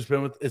 Dave Two's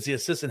is the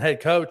assistant head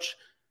coach,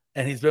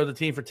 and he's been with the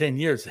team for 10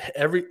 years.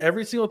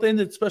 Every single thing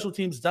that special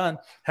teams done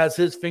has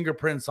his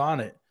fingerprints on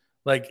it.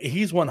 Like,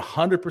 he's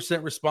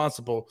 100%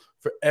 responsible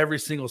for every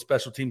single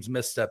special teams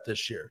misstep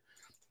this year.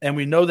 And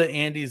we know that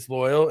Andy's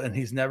loyal and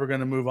he's never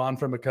going to move on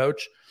from a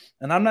coach.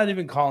 And I'm not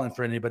even calling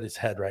for anybody's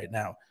head right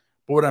now.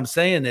 But what I'm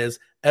saying is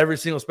every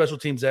single special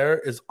teams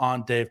error is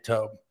on Dave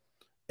Toub.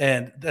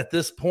 And at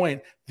this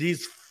point,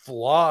 these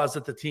flaws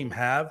that the team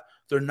have,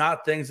 they're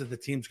not things that the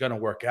team's going to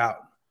work out.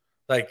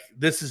 Like,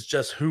 this is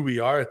just who we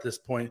are at this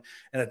point.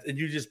 And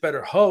you just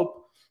better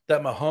hope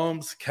that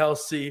Mahomes,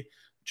 Kelsey,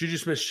 Juju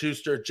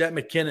Smith-Schuster, Jet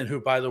McKinnon, who,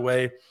 by the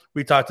way,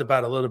 we talked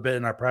about a little bit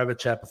in our private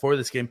chat before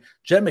this game.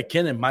 Jet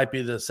McKinnon might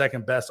be the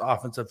second best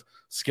offensive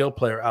skill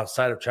player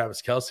outside of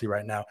Travis Kelce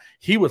right now.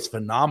 He was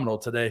phenomenal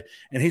today,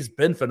 and he's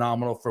been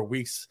phenomenal for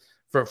weeks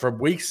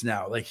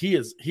now. Like, he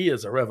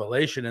is a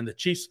revelation, and the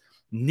Chiefs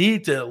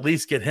need to at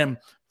least get him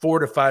 4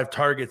 to 5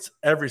 targets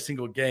every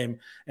single game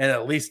and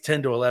at least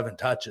 10 to 11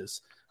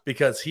 touches.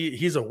 Because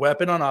he's a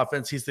weapon on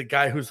offense. He's the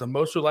guy who's the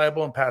most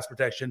reliable in pass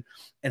protection,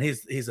 and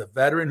he's a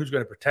veteran who's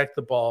going to protect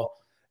the ball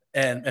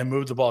and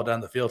move the ball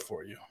down the field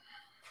for you.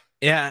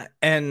 Yeah,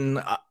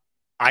 and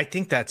I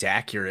think that's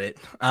accurate.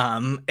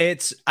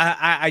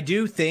 I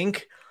do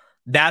think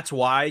that's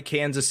why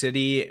Kansas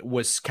City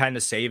was kind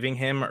of saving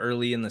him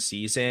early in the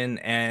season,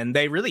 and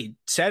they really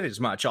said as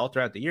much all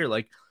throughout the year.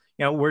 Like,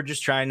 we're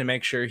just trying to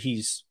make sure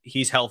he's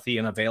healthy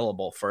and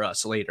available for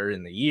us later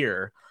in the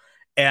year.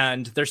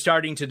 And they're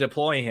starting to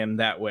deploy him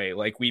that way.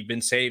 Like, we've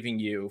been saving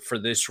you for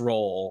this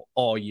role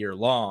all year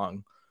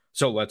long,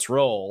 so let's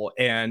roll.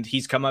 And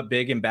he's come up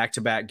big in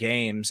back-to-back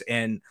games.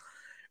 And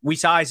we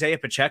saw Isaiah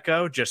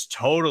Pacheco just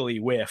totally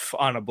whiff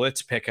on a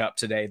blitz pickup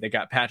today. They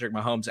got Patrick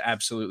Mahomes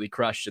absolutely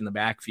crushed in the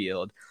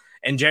backfield.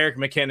 And Jerick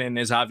McKinnon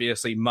is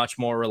obviously much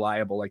more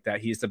reliable like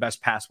that. He's the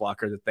best pass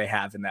blocker that they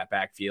have in that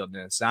backfield,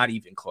 and it's not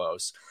even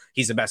close.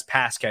 He's the best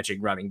pass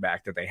catching running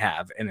back that they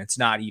have, and it's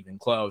not even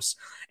close.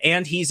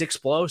 And he's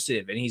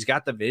explosive, and he's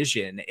got the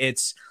vision.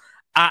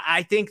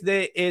 I think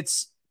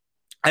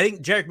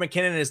Jerick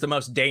McKinnon is the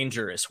most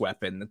dangerous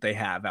weapon that they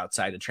have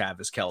outside of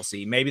Travis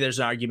Kelce. Maybe there's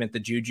an argument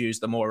that Juju's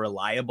the more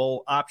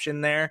reliable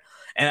option there.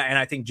 And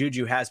I think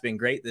Juju has been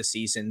great this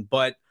season,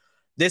 but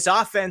this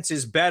offense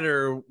is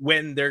better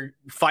when they're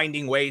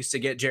finding ways to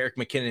get Jerick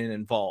McKinnon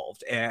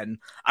involved. And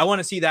I want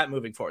to see that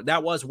moving forward.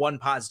 That was one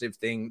positive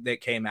thing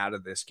that came out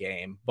of this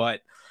game.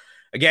 But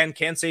again,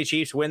 Kansas City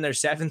Chiefs win their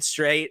 7th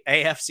straight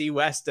AFC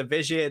West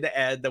division.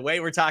 And the way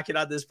we're talking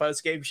on this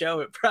postgame show,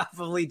 it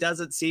probably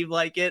doesn't seem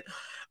like it,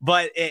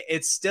 but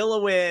it's still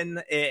a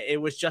win.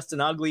 It was just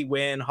an ugly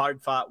win,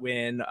 hard-fought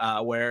win,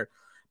 where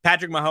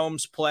Patrick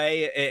Mahomes'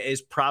 play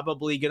is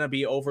probably going to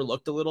be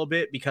overlooked a little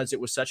bit because it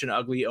was such an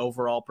ugly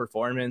overall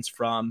performance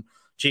from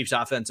Chiefs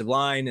offensive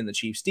line and the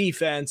Chiefs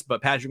defense.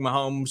 But Patrick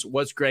Mahomes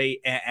was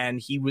great, and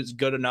he was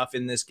good enough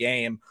in this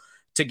game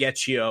to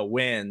get you a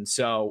win.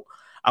 So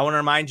I want to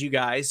remind you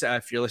guys,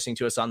 if you're listening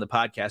to us on the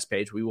podcast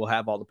page, we will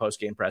have all the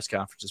post-game press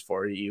conferences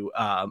for you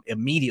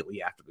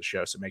immediately after the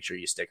show, so make sure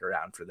you stick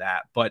around for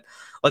that. But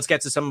let's get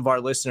to some of our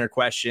listener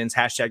questions.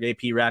 Hashtag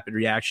AP Rapid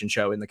Reaction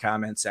Show in the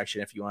comments section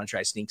if you want to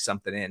try to sneak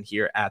something in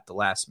here at the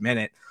last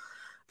minute.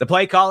 The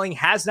play calling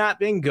has not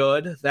been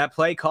good. That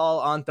play call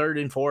on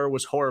 3rd and 4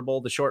 was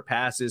horrible. The short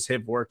passes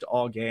have worked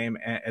all game,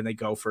 and they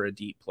go for a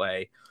deep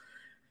play.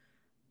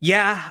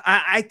 Yeah,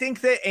 I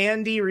think that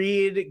Andy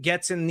Reid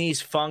gets in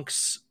these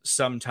funks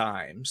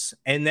sometimes,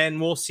 and then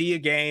we'll see a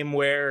game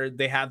where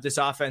they have this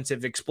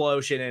offensive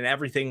explosion and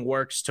everything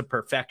works to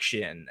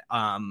perfection.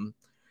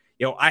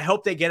 I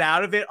hope they get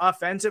out of it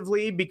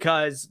offensively,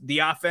 because the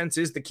offense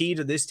is the key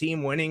to this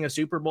team winning a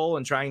Super Bowl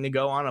and trying to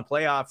go on a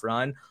playoff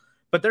run.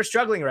 But they're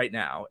struggling right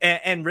now.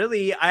 And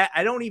really,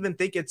 I don't even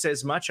think it's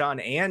as much on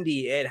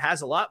Andy. It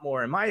has a lot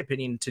more, in my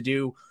opinion, to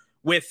do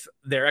with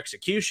their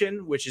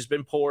execution, which has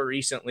been poor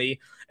recently,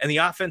 and the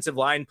offensive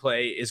line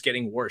play is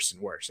getting worse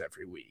and worse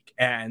every week.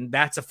 And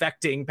that's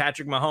affecting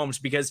Patrick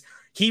Mahomes, because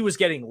he was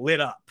getting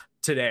lit up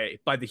today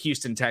by the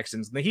Houston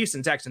Texans. And the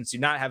Houston Texans do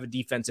not have a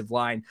defensive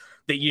line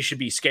that you should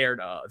be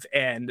scared of.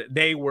 And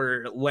they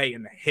were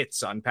laying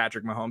hits on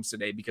Patrick Mahomes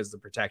today because the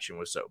protection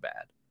was so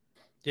bad.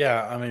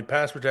 Yeah, I mean,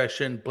 pass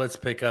protection, blitz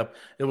pickup,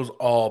 it was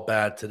all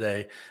bad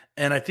today.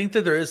 And I think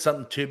that there is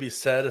something to be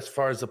said as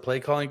far as the play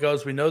calling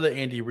goes. We know that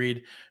Andy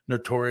Reid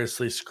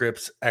notoriously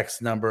scripts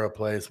X number of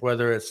plays,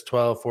 whether it's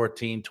 12,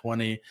 14,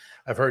 20.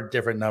 I've heard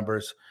different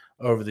numbers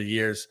over the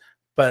years.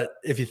 But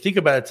if you think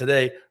about it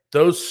today,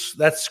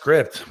 that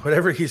script,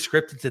 whatever he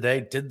scripted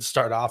today, didn't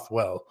start off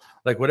well.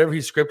 Like, whatever he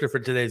scripted for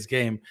today's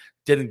game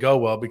didn't go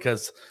well,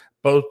 because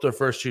both the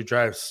first 2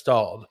 drives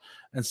stalled.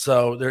 And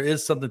so there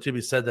is something to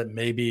be said that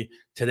maybe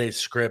today's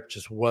script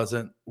just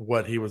wasn't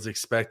what he was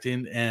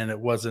expecting, and it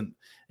wasn't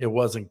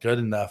good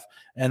enough.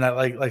 And I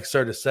like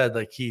Serta said,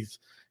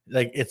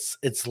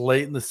 it's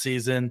late in the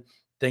season,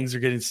 things are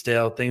getting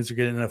stale, things are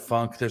getting in a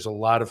funk. There's a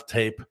lot of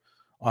tape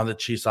on the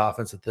Chiefs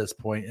offense at this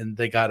point, and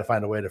they got to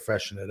find a way to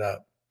freshen it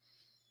up.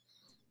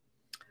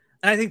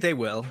 I think they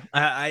will.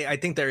 I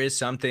think there is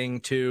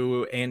something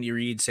to Andy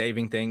Reid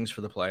saving things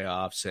for the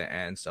playoffs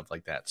and stuff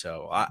like that.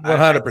 So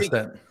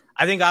 100%.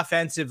 I think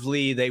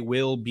offensively they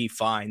will be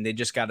fine. They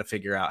just got to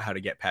figure out how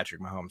to get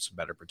Patrick Mahomes some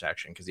better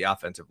protection, because the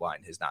offensive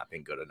line has not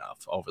been good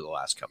enough over the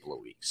last couple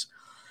of weeks.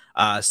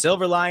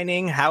 Silver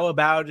lining, how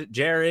about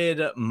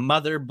Jared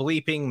Mother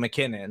Bleeping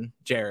McKinnon?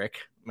 Jerick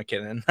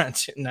McKinnon,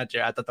 not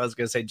Jared. I thought I was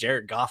going to say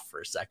Jared Goff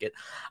for a second.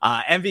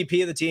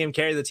 MVP of the team,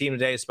 carried the team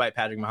today despite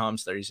Patrick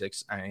Mahomes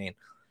 36. I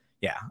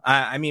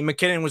mean,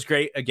 McKinnon was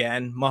great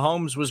again.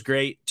 Mahomes was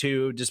great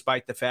too,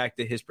 despite the fact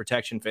that his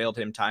protection failed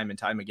him time and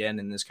time again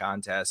in this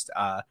contest.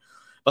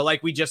 But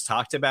like we just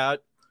talked about,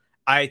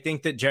 I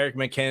think that Jerick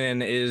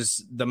McKinnon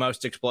is the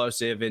most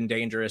explosive and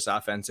dangerous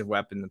offensive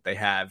weapon that they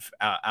have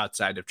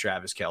outside of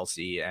Travis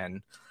Kelce.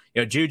 And,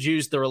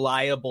 Juju's the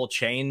reliable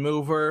chain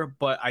mover,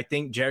 but I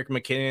think Jerick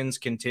McKinnon's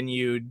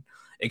continued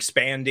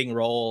expanding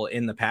role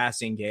in the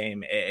passing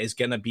game is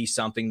going to be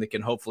something that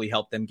can hopefully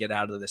help them get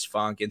out of this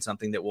funk, and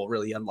something that will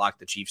really unlock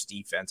the Chiefs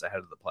defense ahead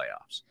of the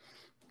playoffs.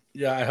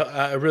 Yeah,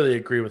 I really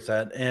agree with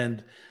that.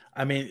 And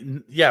I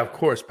mean, yeah, of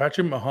course,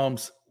 Patrick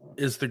Mahomes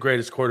is the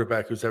greatest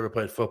quarterback who's ever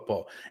played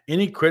football.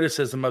 Any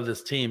criticism of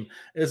this team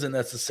isn't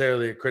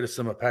necessarily a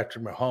criticism of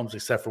Patrick Mahomes,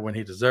 except for when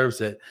he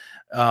deserves it.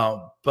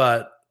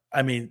 But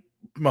I mean,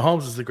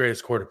 Mahomes is the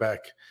greatest quarterback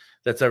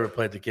that's ever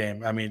played the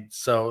game. I mean,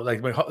 so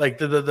like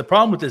the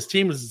problem with this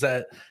team is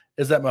that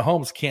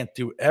Mahomes can't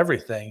do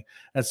everything.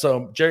 And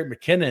so Jerick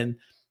McKinnon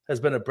has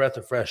been a breath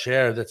of fresh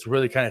air that's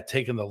really kind of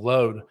taken the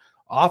load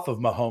off of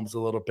Mahomes a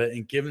little bit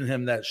and given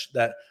him that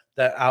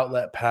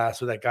outlet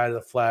pass or that guy to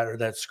the flat or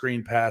that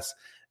screen pass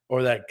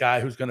or that guy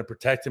who's going to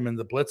protect him in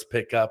the blitz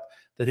pickup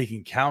that he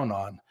can count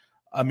on.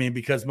 I mean,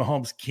 because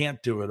Mahomes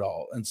can't do it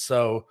all. And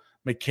so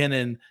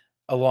McKinnon,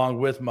 along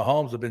with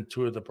Mahomes, have been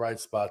two of the bright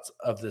spots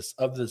of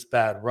this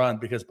bad run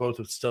because both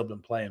have still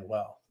been playing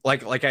well.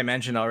 Like I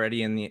mentioned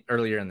already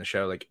earlier in the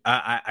show, like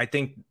I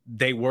think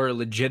they were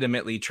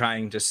legitimately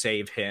trying to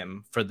save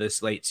him for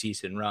this late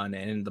season run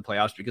and in the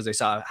playoffs because they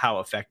saw how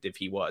effective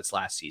he was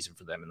last season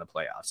for them in the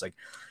playoffs. Like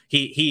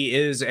he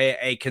is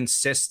a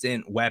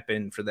consistent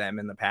weapon for them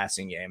in the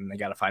passing game, and they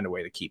got to find a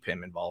way to keep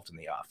him involved in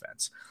the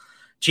offense.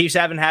 Chiefs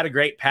haven't had a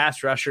great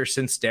pass rusher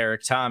since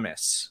Derek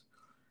Thomas.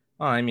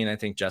 Well, I mean, I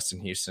think Justin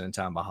Houston and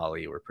Tom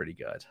Bahali were pretty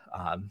good.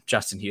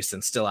 Justin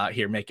Houston's still out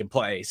here making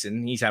plays,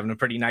 and he's having a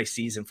pretty nice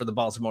season for the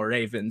Baltimore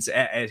Ravens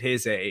at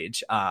his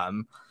age.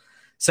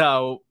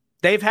 So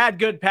they've had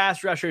good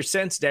pass rushers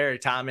since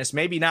Derek Thomas.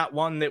 Maybe not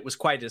one that was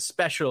quite as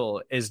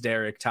special as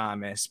Derek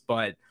Thomas,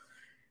 but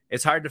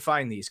it's hard to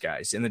find these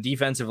guys. And the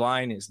defensive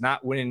line is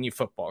not winning you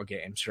football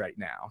games right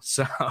now.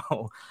 So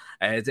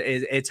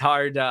it's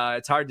hard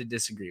to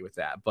disagree with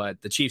that.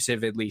 But the Chiefs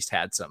have at least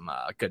had some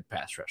good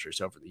pass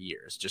rushers over the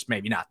years, just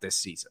maybe not this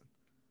season.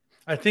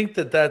 I think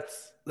that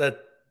the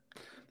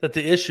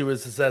issue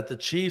is that the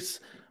Chiefs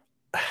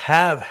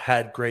have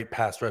had great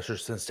pass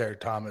rushers since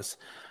Derek Thomas.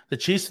 The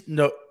Chiefs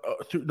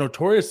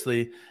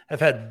notoriously have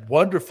had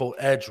wonderful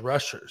edge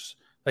rushers.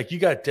 Like you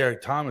got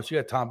Derek Thomas, you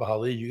got Tom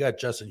Bahali, you got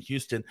Justin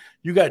Houston,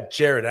 you got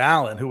Jared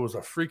Allen, who was a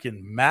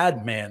freaking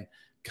madman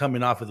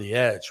coming off of the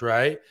edge,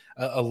 right?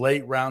 A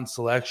late round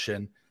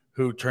selection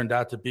who turned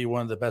out to be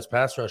one of the best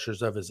pass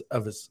rushers of his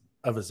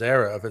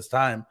era, of his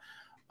time,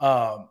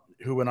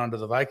 who went on to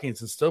the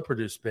Vikings and still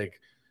produced big.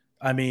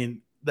 I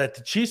mean, that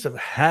the Chiefs have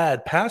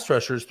had pass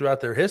rushers throughout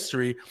their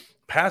history.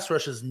 Pass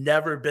rush has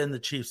never been the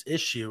Chiefs'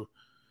 issue,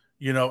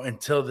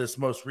 until this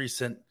most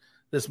recent,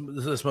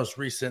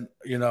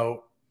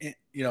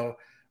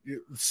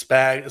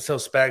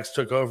 Spags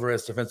took over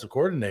as defensive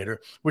coordinator,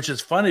 which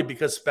is funny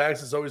because Spags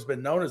has always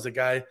been known as a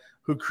guy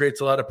who creates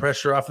a lot of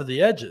pressure off of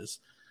the edges.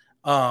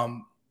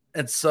 And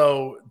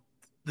so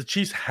the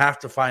Chiefs have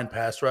to find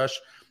pass rush.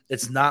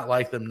 It's not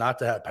like them not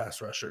to have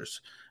pass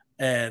rushers.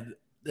 And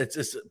it's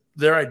just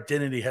their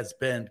identity has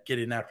been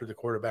getting after the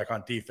quarterback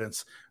on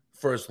defense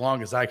for as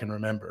long as I can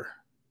remember.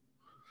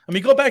 I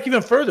mean, go back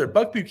even further.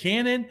 Buck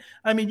Buchanan.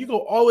 I mean, you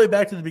go all the way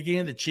back to the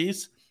beginning of the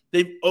Chiefs.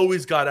 They've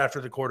always got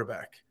after the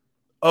quarterback.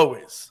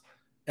 Always.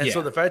 And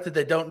so the fact that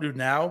they don't do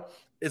now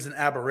is an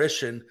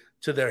aberration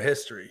to their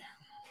history.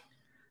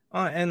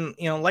 And,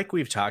 like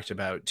we've talked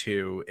about,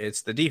 too,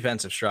 it's the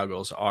defensive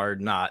struggles are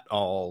not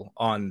all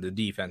on the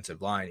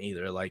defensive line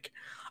either. Like,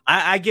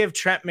 I give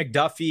Trent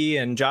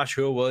McDuffie and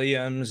Joshua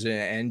Williams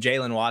and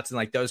Jalen Watson,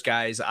 like those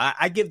guys,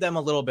 I give them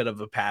a little bit of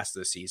a pass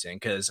this season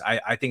because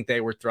I think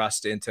they were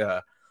thrust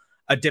into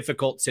a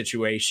difficult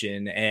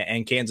situation,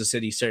 and Kansas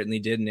City certainly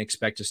didn't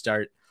expect to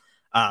start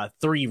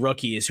three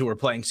rookies who were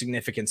playing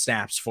significant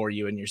snaps for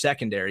you in your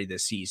secondary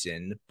this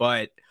season.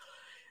 But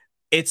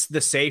it's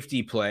the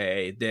safety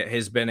play that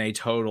has been a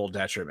total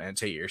detriment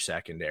to your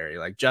secondary.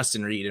 Like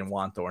Justin Reed and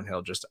Juan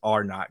Thornhill just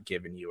are not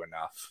giving you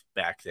enough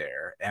back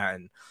there.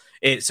 And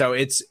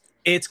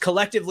it's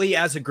collectively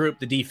as a group,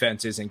 the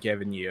defense isn't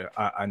giving you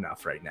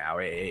enough right now.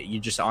 You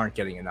just aren't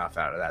getting enough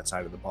out of that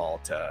side of the ball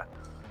to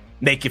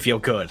make you feel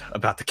good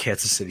about the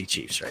Kansas City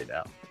Chiefs right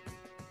now.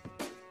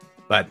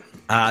 But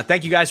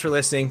thank you guys for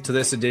listening to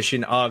this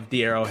edition of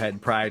the Arrowhead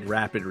Pride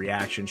Rapid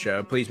Reaction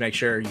Show. Please make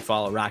sure you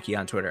follow Rocky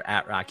on Twitter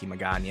at Rocky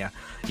Magana.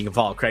 You can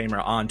follow Kramer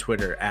on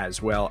Twitter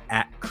as well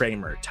at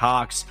Kramer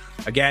Talks.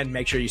 Again,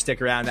 make sure you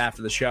stick around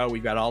after the show.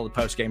 We've got all the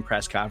post-game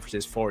press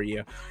conferences for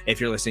you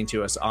if you're listening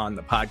to us on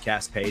the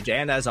podcast page.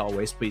 And as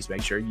always, please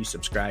make sure you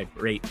subscribe,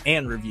 rate,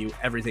 and review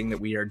everything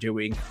that we are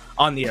doing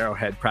on the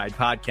Arrowhead Pride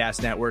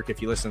Podcast Network.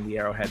 If you listen to the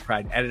Arrowhead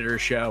Pride Editor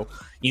Show,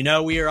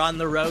 we are on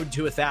the road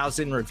to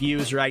 1,000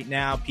 reviews right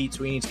now. Pete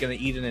Sweeney's going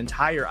to eat an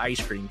entire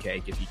ice cream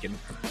cake if you can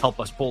help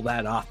us pull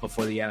that off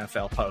before the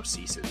NFL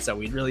postseason. So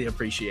we'd really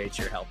appreciate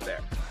your help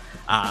there.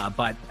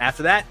 But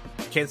after that,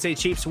 Kansas City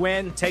Chiefs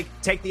win. Take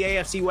the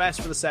AFC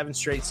West for the 7th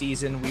straight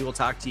season. We will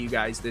talk to you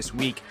guys this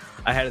week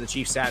ahead of the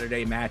Chiefs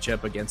Saturday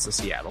matchup against the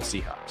Seattle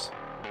Seahawks.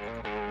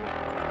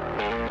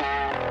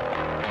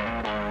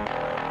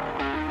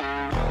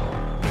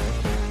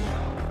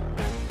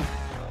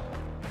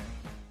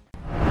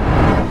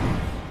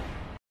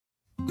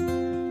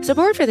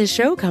 Support for this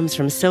show comes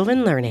from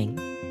Sylvan Learning.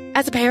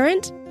 As a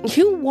parent,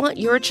 you want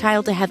your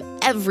child to have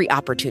every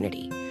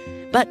opportunity,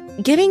 but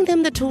giving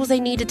them the tools they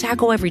need to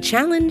tackle every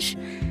challenge,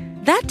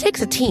 that takes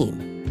a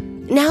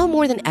team. Now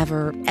more than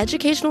ever,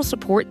 educational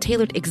support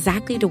tailored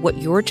exactly to what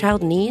your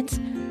child needs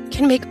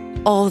can make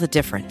all the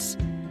difference.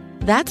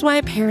 That's why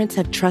parents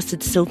have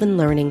trusted Sylvan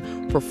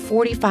Learning for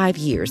 45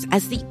 years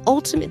as the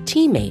ultimate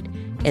teammate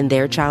in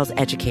their child's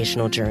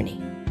educational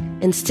journey,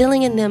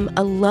 instilling in them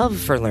a love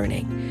for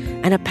learning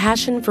and a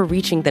passion for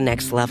reaching the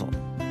next level.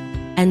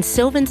 And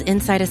Sylvan's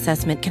Insight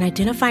Assessment can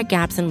identify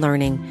gaps in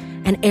learning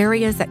and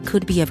areas that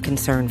could be of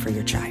concern for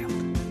your child.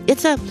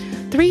 It's a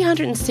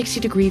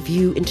 360-degree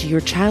view into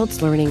your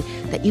child's learning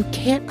that you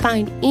can't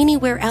find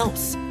anywhere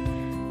else,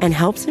 and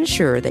helps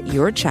ensure that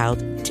your child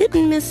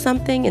didn't miss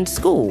something in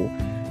school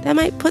that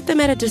might put them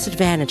at a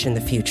disadvantage in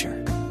the future.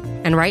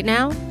 And right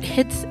now,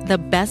 it's the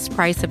best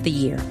price of the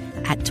year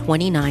at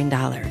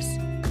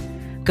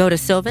 $29. Go to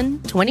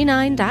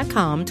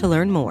sylvan29.com to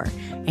learn more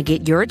and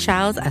get your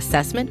child's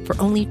assessment for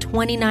only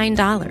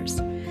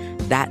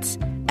 $29. That's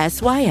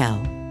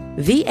SYLVAN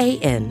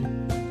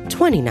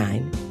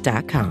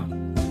 29.com.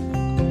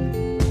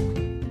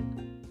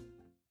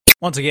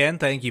 Once again,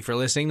 thank you for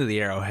listening to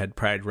the Arrowhead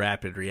Pride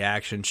Rapid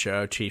Reaction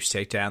Show. Chiefs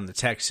take down the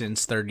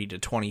Texans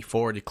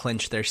 30-24 to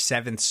clinch their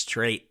 7th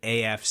straight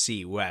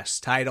AFC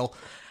West title.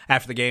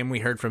 After the game, we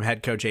heard from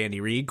head coach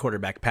Andy Reid,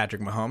 quarterback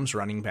Patrick Mahomes,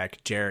 running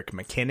back Jerick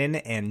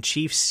McKinnon, and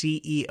Chiefs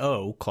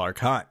CEO Clark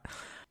Hunt.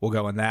 We'll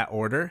go in that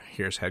order.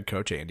 Here's head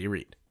coach Andy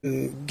Reid.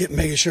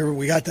 Making sure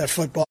we got that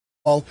football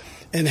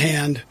in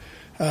hand.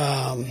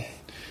 And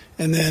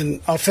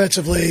then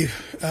offensively,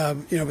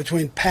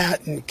 between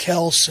Pat and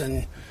Kels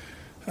and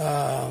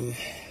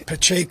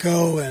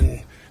Pacheco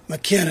and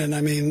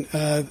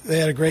McKinnon, they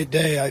had a great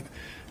day.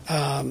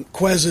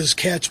 Quez's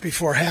catch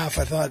before half,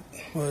 I thought,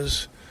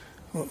 was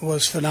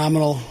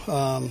phenomenal.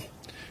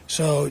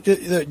 So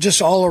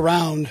just all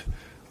around,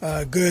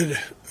 a good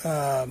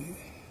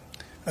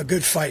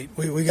fight.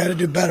 We got to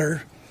do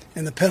better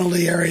in the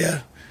penalty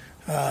area,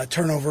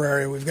 turnover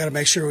area. We've got to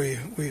make sure we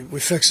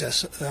fix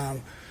this.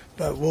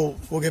 But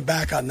we'll get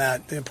back on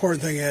that. The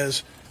important thing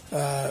is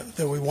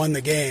that we won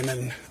the game,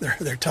 and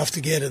they're tough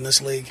to get in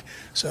this league.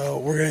 So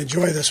we're going to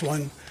enjoy this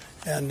one,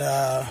 and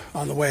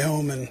on the way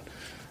home, and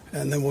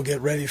then we'll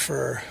get ready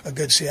for a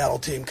good Seattle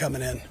team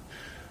coming in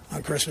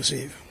on Christmas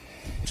Eve.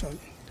 So,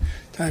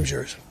 time's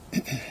yours.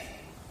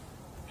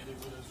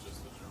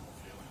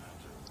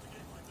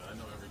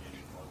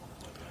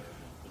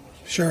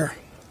 Sure.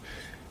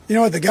 You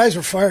know what? The guys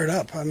were fired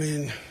up.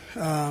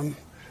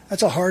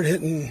 That's a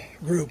hard-hitting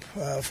group,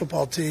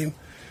 football team.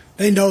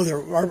 They know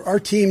our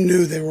team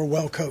knew they were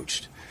well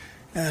coached,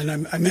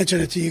 and I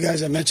mentioned it to you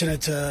guys. I mentioned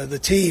it to the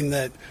team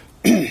that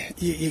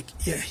you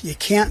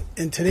can't,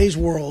 in today's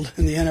world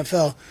in the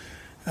NFL,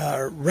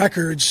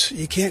 records.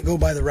 You can't go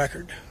by the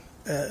record.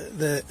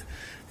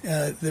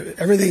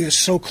 Everything is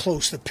so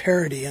close, the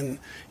parity, and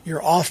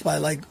you're off by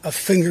like a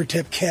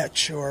fingertip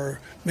catch or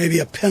maybe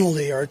a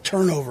penalty or a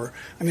turnover.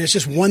 It's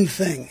just one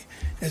thing.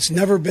 It's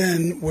never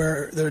been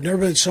there have never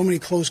been so many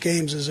close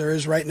games as there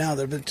is right now.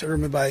 They've been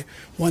determined by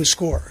one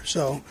score.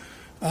 So,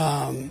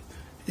 and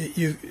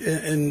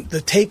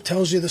the tape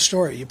tells you the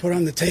story. You put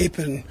on the tape,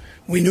 and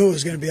we knew it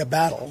was going to be a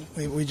battle.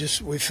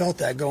 We felt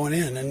that going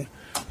in, and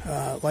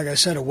like I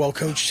said, a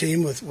well-coached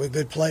team with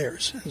good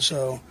players, and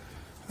so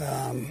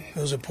it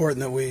was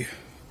important that we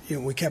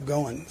kept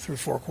going through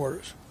 4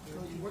 quarters.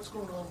 What's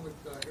going on with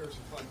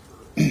Harrison Pfeiffer?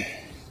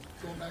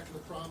 Going back to the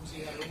problems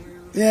he had earlier?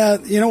 Yeah,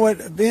 you know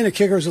what? Being a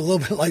kicker is a little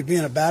bit like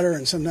being a batter,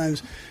 and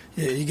sometimes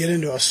you get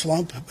into a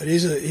slump. But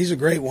he's a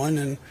great one,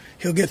 and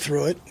he'll get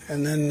through it,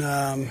 and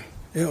then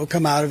he'll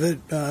come out of it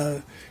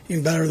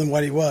even better than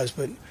what he was.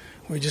 But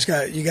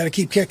you got to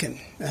keep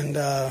kicking, and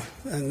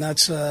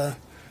that's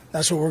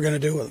what we're going to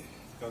do with him.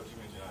 Coach, you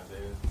mentioned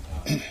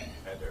Isaiah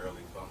had the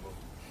early fumble.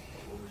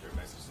 What was your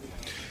message to him?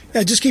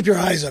 Yeah, just keep your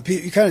eyes up.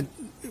 He kind of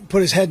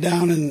put his head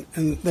down, and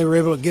they were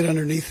able to get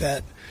underneath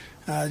that.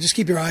 Just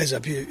keep your eyes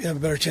up. You have a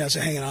better chance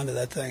of hanging on to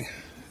that thing.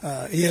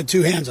 He had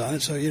 2 hands on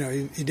it, so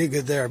he did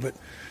good there. But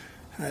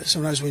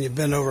sometimes when you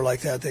bend over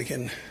like that, they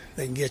can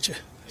get you.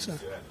 So. You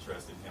still have to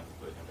trust in him to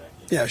put him back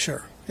in. Yeah,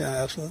 sure. Yeah,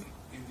 absolutely.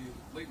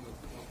 Late in the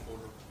fourth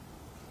quarter,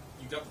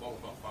 you got the ball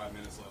with about 5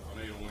 minutes left. I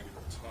know you don't want to give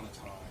a ton of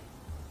time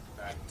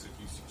back to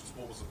Houston. Just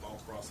what was the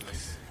thought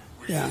process?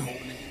 Were you hoping to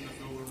get in the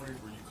field goal range?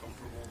 Were you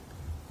comfortable?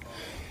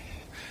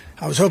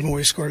 I was hoping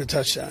we scored a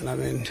touchdown.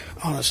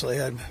 Honestly,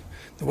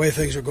 the way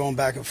things were going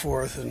back and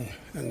forth,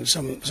 and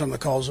some of the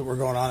calls that were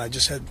going on, I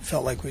just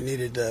felt like we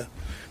needed to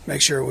make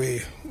sure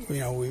we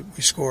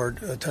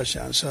scored a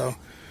touchdown. So,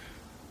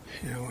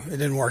 it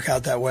didn't work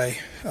out that way.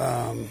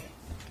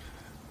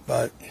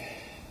 But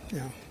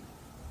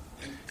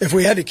if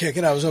we had to kick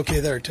it, I was okay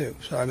there too.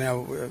 So I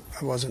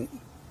wasn't.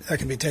 That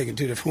can be taken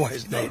 2 different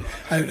ways, Nate.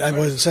 I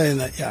wasn't saying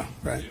that. Yeah,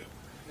 right.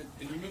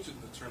 And you mentioned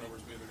the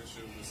turnovers being an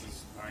issue. This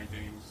is 9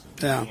 games.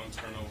 Yeah. 1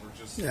 turnover.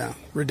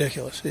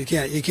 Ridiculous. You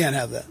can't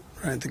have that.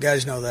 Right, the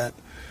guys know that.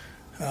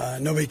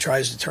 Nobody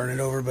tries to turn it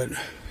over, but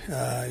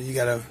you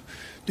got to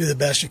do the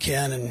best you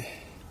can and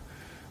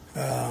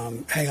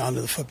hang on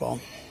to the football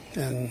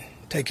and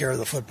take care of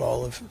the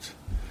football if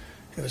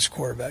it's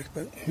quarterback.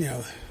 But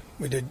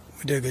we did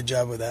a good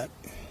job with that.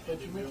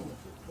 But you mentioned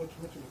what you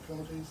mentioned the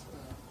penalties.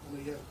 I know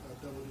you have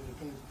double-digit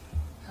penalties.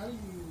 How do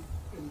you,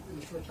 in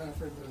the short time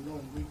frame, but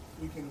knowing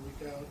week in and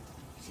week out,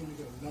 you seem to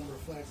get a number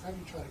of flags. How do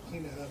you try to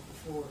clean that up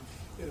before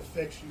it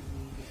affects you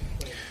when you get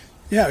the play?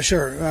 Yeah,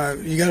 sure.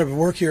 You got to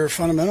work your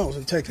fundamentals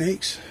and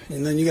techniques,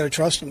 and then you got to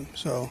trust them.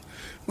 So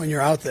when you're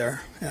out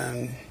there,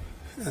 and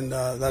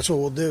that's what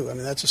we'll do. I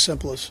mean, that's the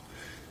simplest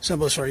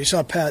part. You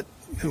saw Pat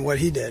and what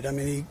he did. I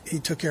mean, he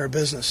took care of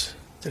business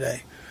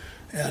today,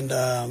 and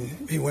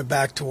he went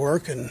back to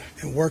work and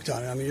worked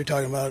on it. I mean, you're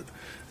talking about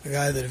a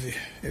guy that if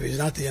he's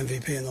not the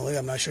MVP in the league,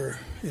 I'm not sure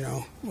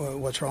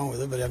what's wrong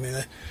with it. But I mean,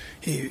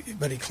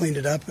 he cleaned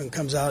it up and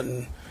comes out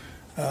and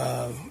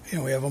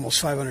we have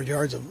almost 500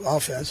 yards of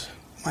offense,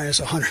 minus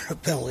 100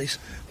 of penalties.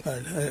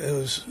 But it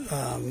was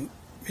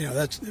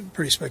that's a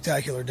pretty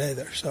spectacular day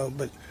there. So,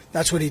 but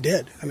that's what he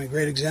did. I mean,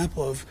 great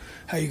example of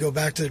how you go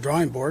back to the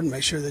drawing board and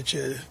make sure that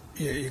you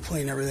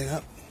clean everything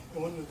up.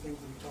 And one of the things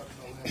that we talked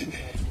about last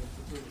night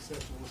the third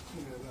session was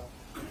cleaning it up.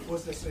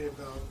 What's that say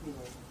about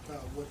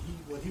what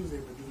he was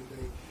able to do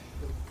today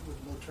with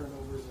no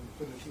turnovers and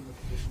putting the team in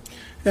position?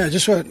 Yeah,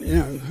 just what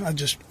I'll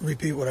just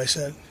repeat what I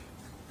said.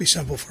 Be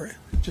simple for you.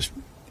 Just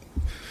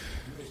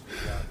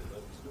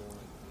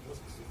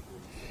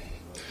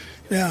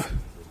yeah.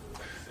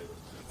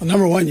 Well,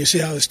 number one, you see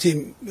how his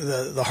team,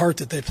 the heart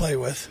that they play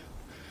with,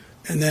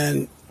 and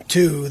then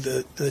two,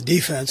 the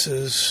defense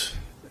is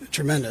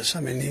tremendous.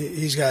 I mean,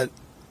 he's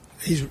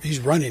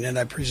running it,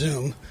 I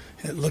presume.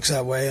 It looks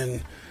that way,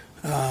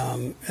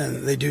 and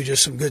they do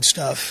just some good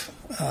stuff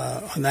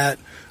on that.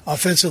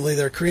 Offensively,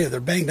 they're creative. They're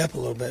banged up a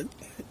little bit.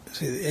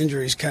 See, the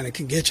injuries kind of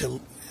can get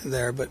you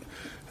there, but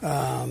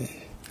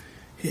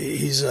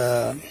he's.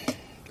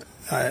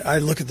 I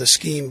look at the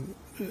scheme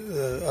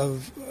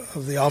of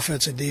the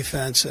offense and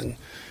defense and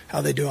how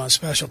they do on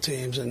special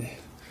teams, and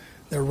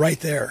they're right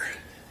there.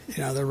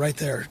 They're right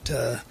there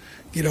to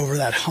get over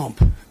that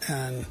hump,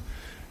 and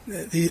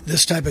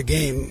this type of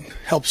game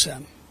helps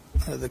them.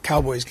 The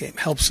Cowboys game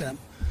helps them,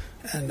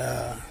 and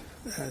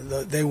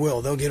they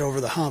will. They'll get over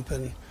the hump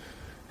and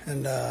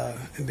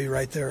be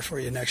right there for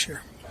you next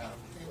year.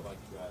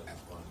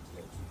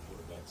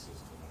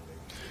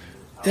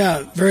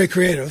 Yeah, very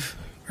creative,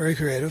 very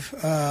creative.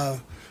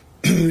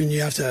 And you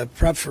have to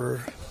prep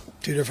for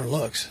two different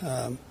looks,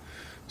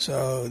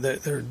 so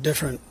they're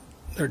different.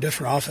 They're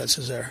different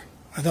offenses there.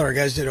 I thought our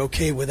guys did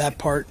okay with that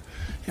part,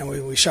 and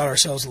we shot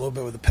ourselves a little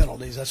bit with the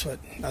penalties. That's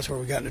where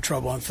we got into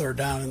trouble on third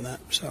down and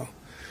that. So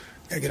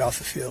got to get off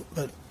the field,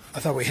 but I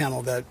thought we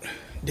handled that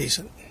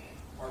decent.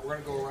 All right, we're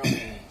going to go around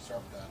and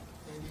start with that.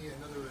 Andy,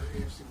 another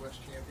AFC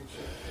West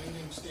championship.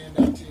 Anything stand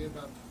out to you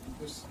about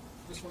this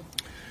one?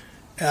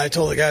 Yeah, I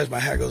told the guys my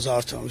hat goes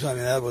off to them. So, I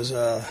mean, that was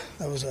a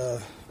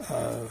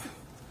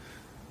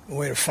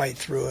way to fight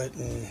through it,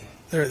 and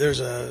there's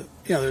a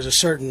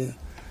certain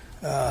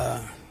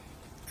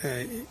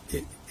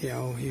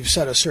you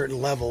set a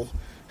certain level,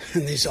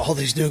 and all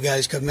these new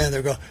guys come in.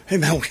 They're going, hey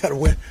man, we got to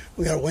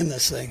win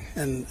this thing,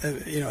 and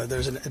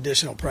there's an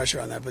additional pressure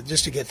on that. But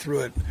just to get through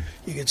it,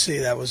 you could see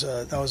that was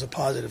a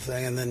positive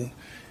thing, and then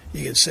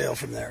you can sail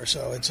from there.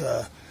 So it's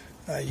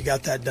you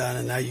got that done,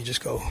 and now you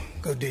just go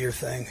do your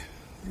thing,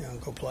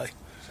 go play. And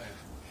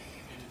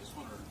I just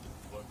wondered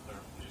what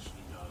clarification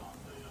you got on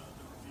the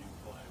review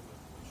play with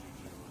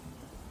Juju and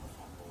the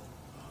fumble.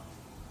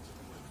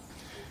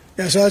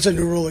 Yeah, so that's a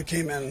new rule that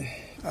came in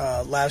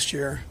last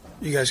year.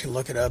 You guys can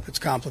look it up. It's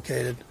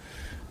complicated,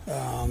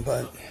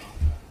 but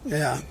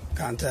yeah,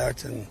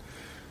 contact and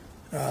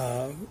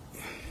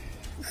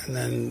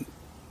then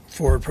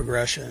forward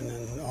progression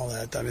and all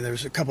that. I mean,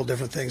 there's a couple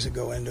different things that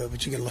go into it,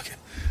 but you can look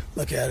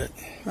at it.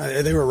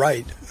 They were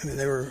right. I mean,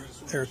 they were.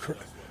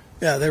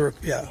 Yeah, they were.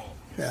 Yeah.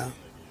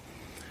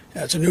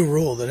 It's a new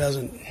rule that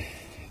hasn't.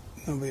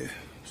 Nobody.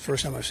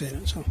 First time I've seen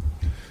it. So.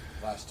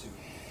 Last two.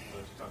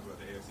 Let's talk about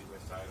the AFC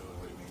West title and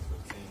what it means for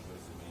the team, what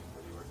does it mean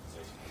for the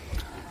organization?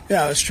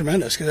 Yeah, it's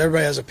tremendous because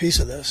everybody has a piece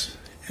of this.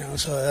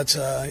 So that's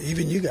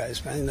even you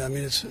guys, man. I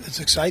mean, it's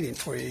exciting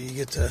for you. You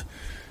get to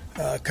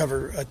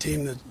cover a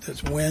team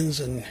that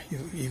wins, and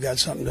you got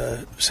something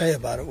to say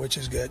about it, which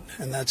is good.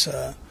 And that's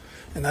the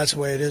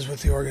way it is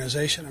with the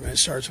organization. I mean, it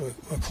starts with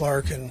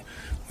Clark, and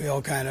we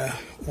all kind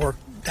of work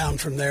down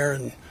from there.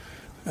 And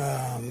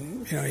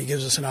he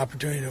gives us an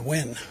opportunity to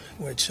win,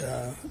 which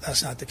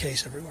that's not the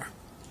case everywhere.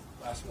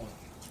 Last one.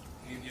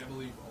 Andy, I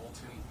believe all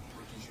 10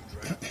 rookies you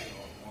drafted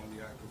are on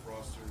the active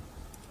roster.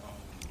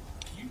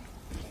 Can you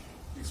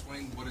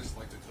explain what it's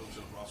like to coach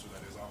a roster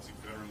that is obviously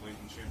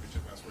veteran-laden,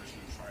 championship aspiration,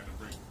 and trying to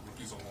bring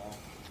rookies along?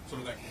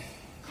 Sort of that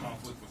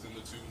conflict within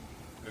the two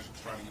as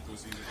you're trying to get through a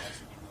season,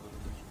 obviously, with another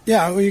division.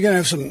 Yeah, well, you're going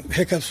to have some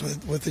hiccups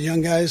with the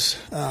young guys,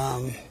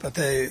 but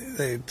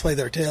they play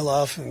their tail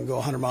off and go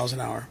 100 miles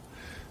an hour.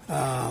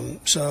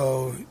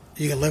 So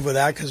you can live with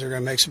that because they're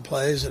going to make some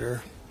plays that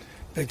are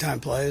big-time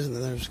plays, and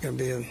then there's going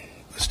to be a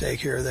mistake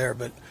here or there.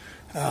 But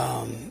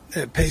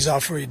it pays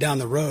off for you down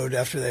the road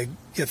after they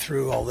get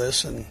through all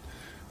this, and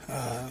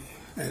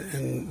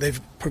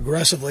they've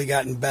progressively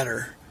gotten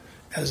better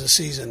as the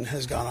season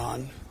has gone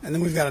on. And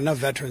then we've got enough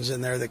veterans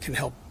in there that can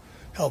help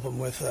them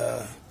with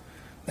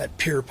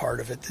peer part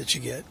of it that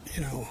you get,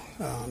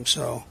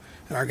 so,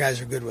 and our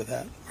guys are good with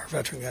that. Our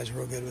veteran guys are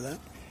real good with that.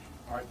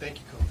 All right, thank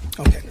you,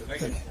 Coach. Okay.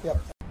 Thank you.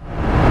 Yep.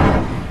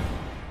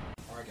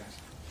 All right, guys.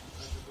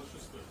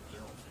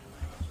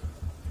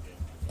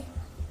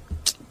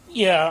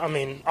 Yeah, I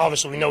mean,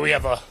 obviously we know we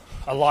have a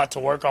lot to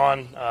work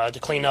on to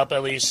clean up,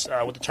 at least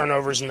with the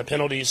turnovers and the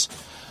penalties.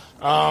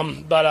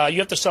 But you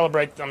have to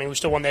celebrate. I mean, we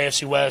still won the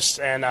AFC West,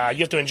 and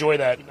you have to enjoy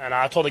that. And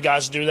I told the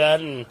guys to do that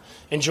and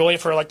enjoy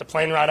it for like the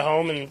plane ride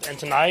home and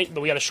tonight.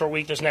 But we got a short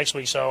week this next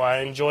week, so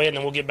I enjoy it, and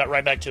then we'll get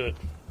right back to it.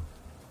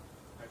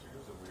 Patrick, it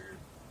was a weird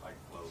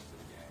flow to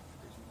the game.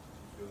 Did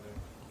you feel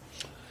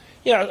that?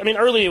 Yeah, I mean,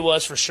 early it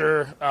was for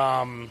sure.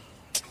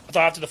 I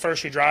thought after the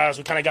first few drives,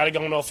 we kind of got it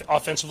going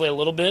offensively a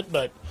little bit,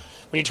 but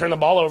when you turn the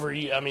ball over,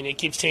 it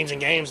keeps teams in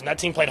games, and that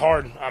team played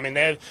hard. I mean,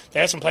 they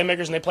have some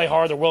playmakers, and they play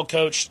hard. They're well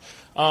coached,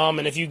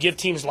 and if you give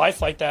teams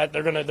life like that,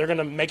 they're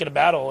gonna make it a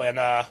battle, and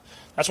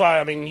that's why,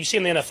 I mean, you see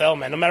in the NFL,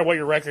 man, no matter what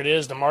your record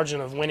is, the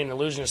margin of winning and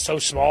losing is so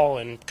small,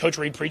 and Coach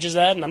Reed preaches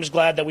that, and I'm just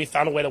glad that we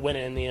found a way to win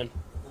it in the end.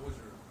 What was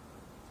your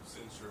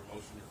sense, your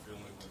emotion, your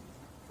feeling when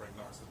Frank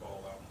knocks the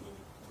ball out and really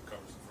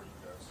recovers it for you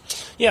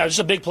guys? Yeah, just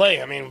a big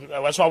play. I mean,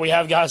 that's why we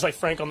have guys like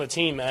Frank on the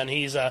team, man.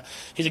 He's a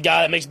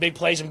guy that makes big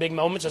plays in big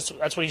moments.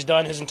 That's what he's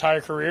done his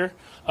entire career,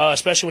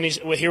 especially when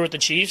he's here with the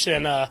Chiefs.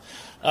 And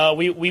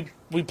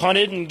we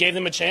punted and gave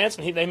them a chance,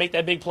 and they make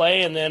that big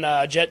play, and then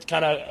Jet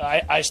kind of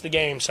iced the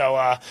game.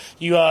 So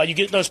you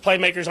get those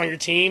playmakers on your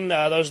team,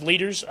 those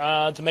leaders,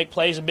 to make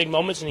plays in big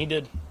moments, and he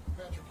did.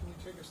 Patrick, can you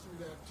take us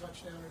through that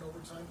touchdown in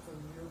overtime from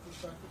your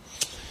perspective?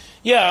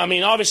 Yeah, I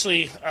mean,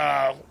 obviously,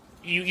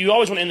 you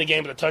always want to end the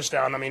game with a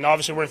touchdown. I mean,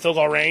 obviously, we're in field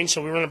goal range,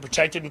 so we were going to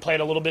protect it and play it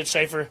a little bit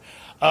safer.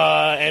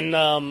 And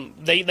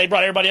they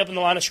brought everybody up in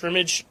the line of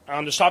scrimmage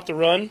to stop the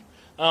run.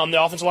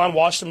 The offensive line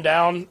washed them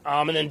down,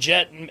 and then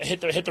Jet hit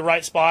the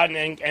right spot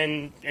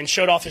and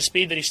showed off his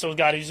speed that he still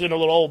got. He's getting a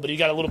little old, but he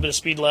got a little bit of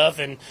speed left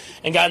and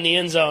got in the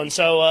end zone.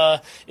 So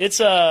it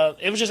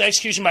was just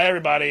execution by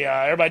everybody.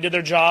 Everybody did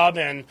their job,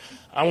 and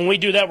when we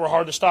do that, we're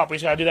hard to stop. We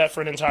just got to do that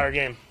for an entire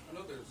game. I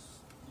know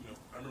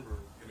I remember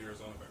in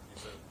Arizona back when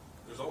you said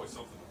there's always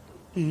something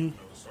to prove.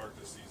 To start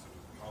this season,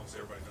 obviously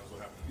everybody knows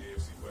what happened in the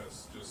AFC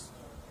West. Just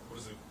what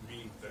does it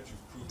mean that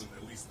you've proven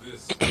at least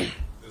this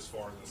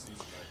far in the season?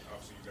 Like,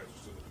 obviously, you guys are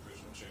still the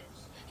divisional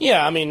champs.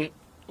 Yeah, I mean,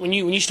 when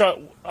you start,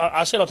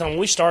 I say it all the time, when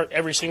we start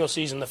every single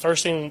season, the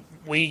first thing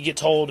we get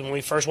told when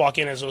we first walk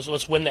in is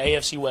let's win the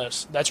AFC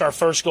West. That's our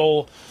first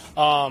goal,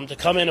 to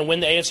come in and win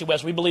the AFC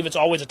West. We believe it's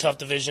always a tough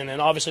division,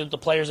 and obviously with the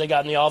players they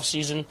got in the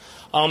offseason,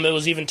 it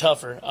was even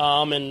tougher,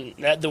 and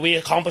that we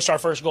accomplished our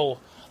first goal.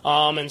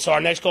 And so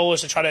our next goal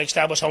is to try to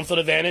establish home field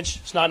advantage.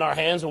 It's not in our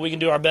hands, but we can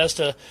do our best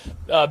to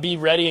be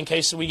ready in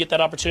case we get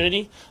that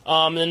opportunity,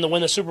 and then to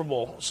win the Super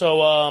Bowl.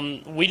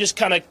 So we just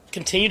kind of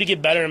continue to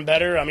get better and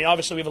better. I mean,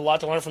 obviously we have a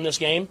lot to learn from this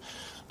game,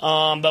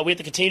 but we have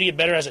to continue to get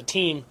better as a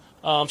team.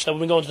 So when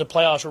we go into the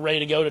playoffs, we're ready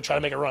to go to try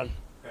to make a run.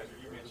 Patrick,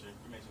 you mentioned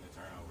the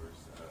turnovers.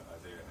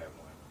 Isaiah had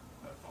one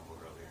fumble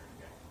earlier in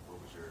the game.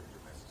 What was your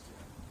message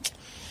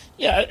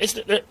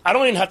to him? Yeah, I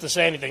don't even have to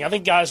say anything. I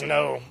think guys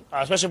know,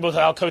 especially with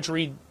how Coach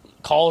Reed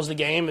calls the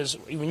game, is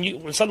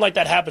when something like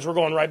that happens, we're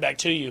going right back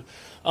to you.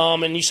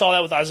 And you saw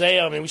that with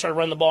Isaiah. I mean, we started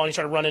running the ball, and he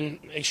started running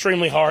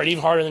extremely hard,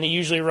 even harder than he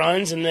usually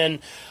runs. And then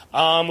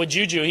with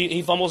Juju,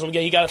 he fumbles, and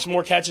he got some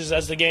more catches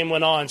as the game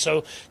went on.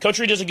 So Coach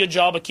Reed does a good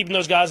job of keeping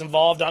those guys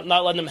involved,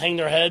 not letting them hang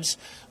their heads.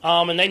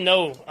 And they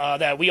know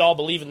that we all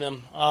believe in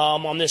them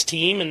on this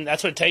team, and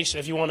that's what it takes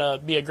if you want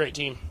to be a great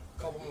team.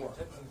 Couple more.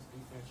 Texans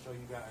defense show you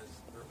guys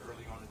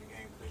early on in the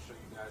game, but they show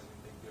you guys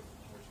anything different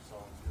from what you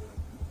saw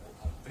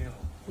on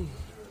film.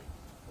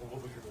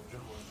 What was your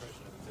general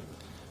impression of the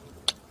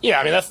Texans? Yeah,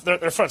 I mean,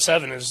 their front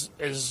seven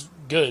is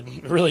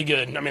good, really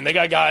good. I mean, they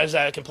got guys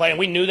that can play, and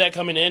we knew that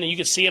coming in, and you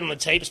could see it on the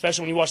tape,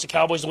 especially when you watched the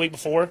Cowboys the week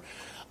before.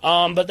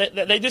 But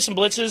they did some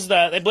blitzes.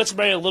 They blitzed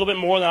a little bit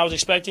more than I was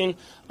expecting.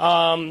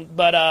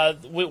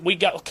 But we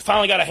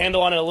finally got a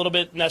handle on it a little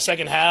bit in that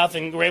second half,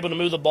 and were able to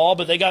move the ball.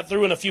 But they got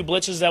through in a few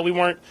blitzes that we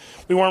weren't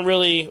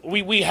really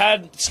we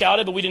had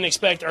scouted, but we didn't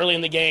expect early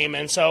in the game.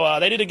 And so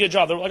they did a good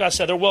job. Like I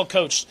said, they're well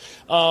coached,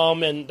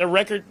 and their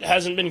record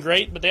hasn't been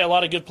great, but they have a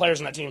lot of good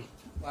players on that team.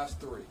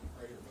 Last three,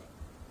 right here,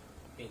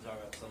 bud. Can you talk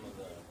about some of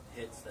the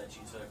hits that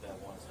you took,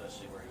 that one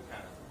especially where you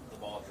the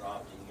ball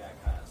dropped and you got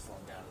kind of slung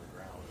down to the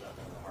ground? Was that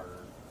one of the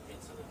harder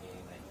hits of the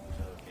game that you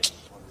took? And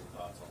what are your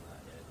thoughts on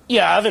that hit?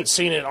 Yeah, I haven't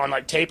seen it on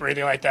tape or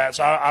anything like that,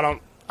 so I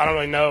don't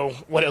really know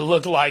what it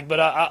looked like.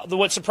 But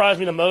what surprised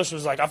me the most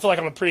was I feel like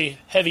I'm a pretty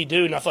heavy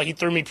dude, and I feel like he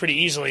threw me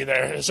pretty easily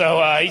there. So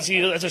he's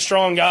a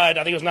strong guy. I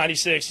think it was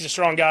 96. He's a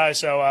strong guy,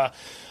 so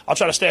I'll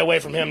try to stay away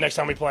from him next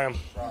time we play him.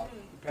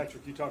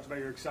 Patrick, you talked about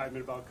your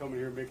excitement about coming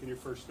here and making your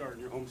first start in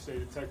your home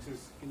state of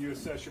Texas. Can you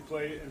assess your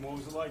play, and what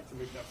was it like to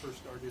make that first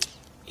start here?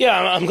 Yeah,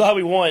 I'm glad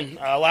we won.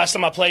 Last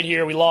time I played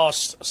here, we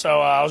lost.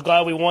 So I was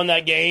glad we won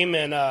that game,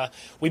 and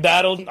we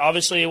battled.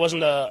 Obviously, it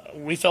wasn't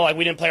we felt like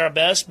we didn't play our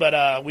best,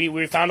 but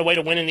we found a way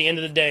to win in the end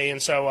of the day. And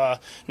so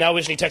now we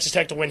just need Texas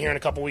Tech to win here in a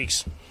couple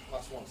weeks.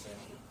 Last one, Sam.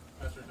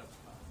 Patrick,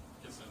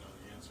 I guess I know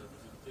the answer,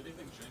 but did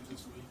anything change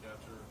this week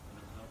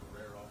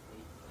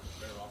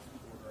better off the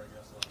quarter, I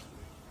guess, last week?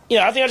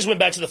 Yeah, I think I just went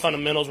back to the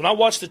fundamentals. When I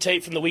watched the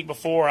tape from the week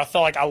before, I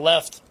felt like I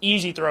left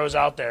easy throws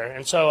out there.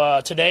 And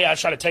so today I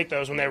try to take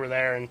those when they were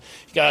there. And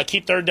you got to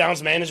keep third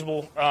downs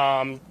manageable.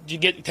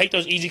 Take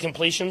those easy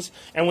completions.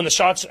 And when the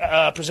shots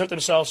present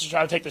themselves,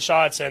 try to take the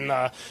shots. And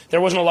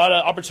there wasn't a lot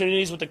of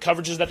opportunities with the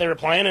coverages that they were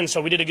playing. And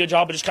so we did a good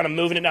job of just kind of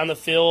moving it down the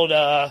field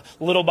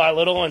little by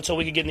little until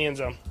we could get in the end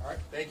zone. All right,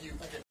 thank you.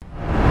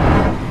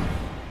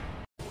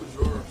 What was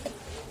your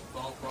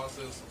thought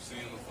process of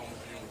seeing the fumble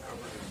being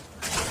recovered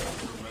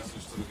and your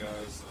message to the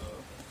guys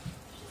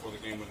before the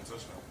game-winning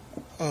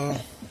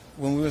touchdown?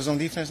 When we was on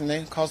defense and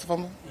they caused the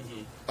fumble,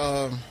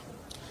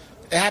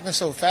 it happened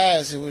so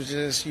fast. It was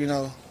just, we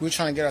were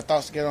trying to get our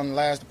thoughts together on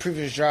the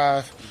previous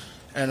drive,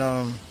 and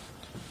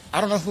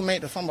I don't know who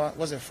made the fumble.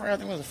 Was it Frank? I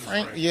think it was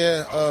Frank.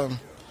 Yeah.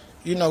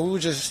 We were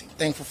just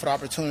thankful for the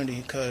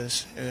opportunity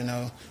because, in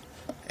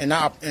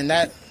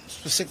that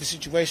specific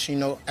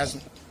situation, as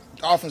the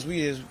offense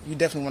we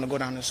definitely want to go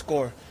down and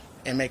score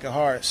and make it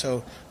hard.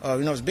 So,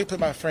 it was a big play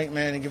by Frank,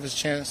 man, to give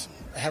us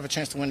have a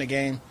chance to win the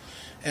game.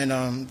 And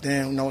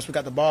then, once we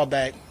got the ball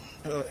back,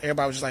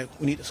 everybody was just like,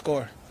 we need to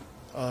score.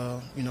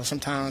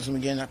 Sometimes when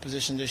we get in that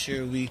position this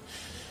year, we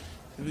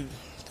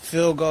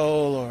field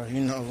goal or,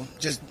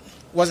 just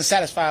wasn't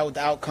satisfied with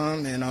the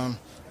outcome. And,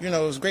 it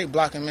was great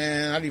blocking,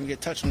 man. I didn't even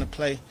get touched on the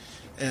play.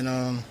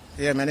 And,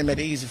 yeah, man, they made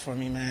it easy for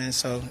me, man.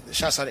 So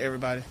shouts out to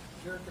everybody.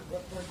 Derek, at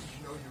what point did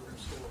you know you were going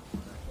to score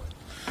on that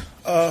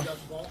play? Did you got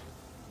the ball?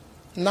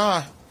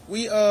 Nah,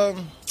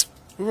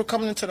 we were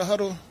coming into the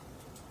huddle,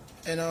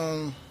 and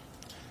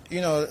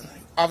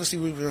obviously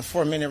we were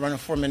running a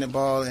 4-minute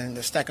ball, and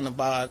they're stacking the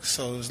box,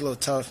 so it was a little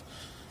tough.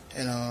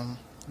 And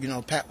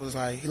Pat was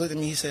like, he looked at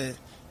me, he said,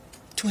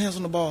 2 hands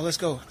on the ball, let's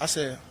go. I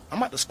said, I'm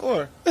about to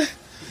score.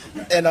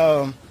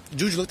 And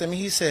Juju looked at me,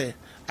 he said,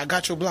 I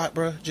got your block,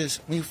 bro. Just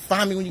when you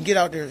find me when you get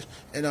out there.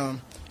 And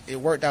it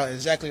worked out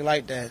exactly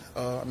like that.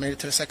 I made it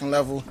to the second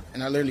level,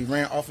 and I literally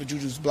ran off of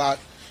Juju's block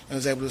and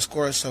was able to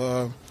score.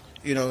 So,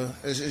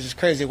 it's just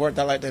crazy. It worked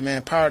out like that,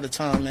 man. Power of the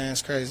time, man.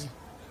 It's crazy.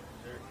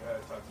 Derek, I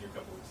talked to you a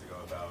couple weeks ago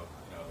about,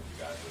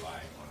 you guys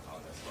relying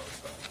on that slow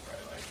stuff,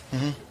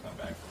 right? Like, come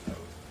back from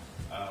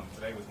those.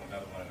 Today was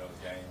another one of those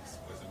games.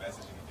 Was the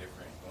message any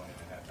different going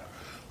into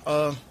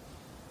halftime?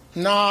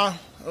 Nah,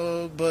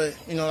 but,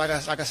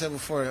 like I said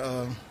before,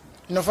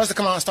 for us to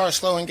come out and start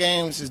slow in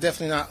games is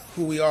definitely not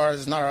who we are.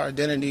 It's not our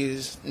identity.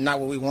 It's not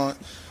what we want.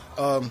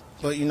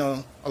 But,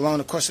 along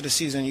the course of the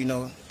season,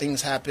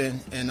 things happen,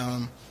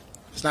 and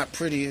it's not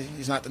pretty.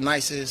 It's not the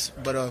nicest,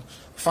 but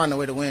find a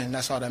way to win.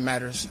 That's all that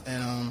matters.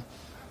 And,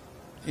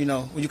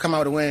 when you come out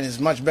with a win, it's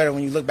much better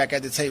when you look back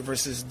at the tape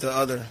versus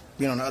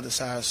being on the other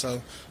side.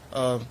 So,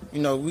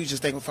 we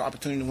just thankful for the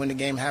opportunity to win the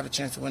game, have a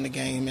chance to win the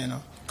game, and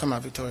come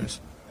out victorious.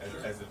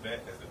 As a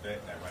vet, that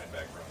running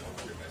back room, what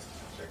was your message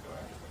to Checo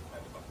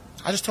at the bump?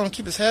 I just told him to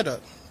keep his head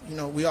up.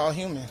 We all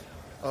human.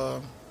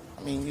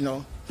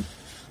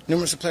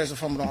 Numerous players have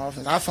fumbled on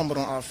offense. I fumbled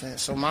on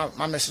offense. So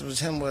my message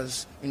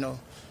was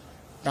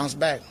bounce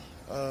back.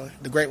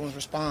 The great ones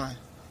respond.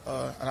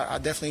 I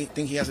definitely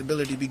think he has the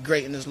ability to be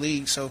great in this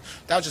league. So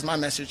that was just my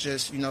message,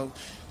 just,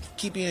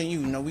 keep being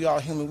you. We all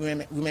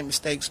human. We make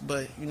mistakes,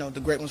 but,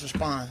 the great ones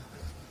respond.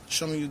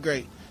 Show me you're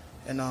great.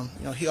 And,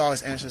 he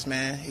always answers,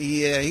 man.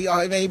 He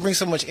brings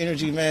so much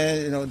energy,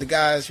 man. The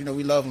guys,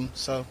 we love him.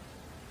 So.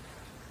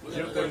 What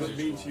does it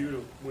mean to you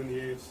to win the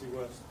AFC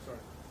West? Sorry.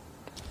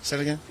 Say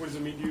it again? What does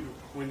it mean to you to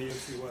win the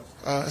AFC West?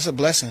 It's a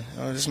blessing.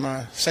 This is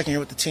my second year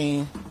with the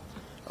team.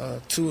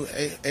 2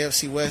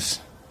 AFC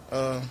West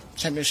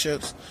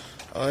championships.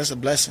 It's a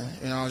blessing.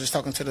 I was just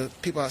talking to the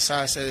people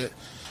outside, said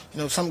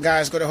that, some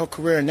guys go their whole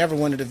career and never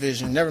win a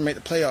division, never make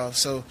the playoffs.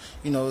 So,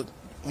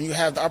 when you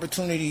have the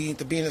opportunity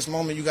to be in this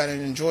moment, you got to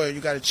enjoy it.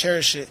 You got to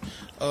cherish it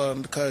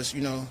because,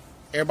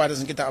 everybody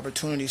doesn't get the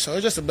opportunity. So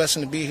it's just a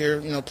blessing to be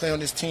here, play on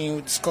this team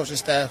with this coaching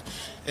staff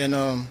and,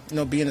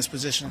 be in this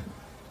position.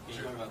 You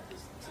talk about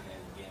this today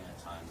in the game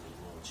at times, it was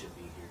a little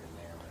chippy here and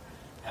there,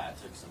 but Pat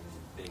took some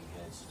big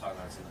hits. Talk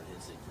about some of the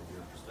hits from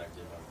your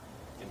perspective of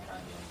him kind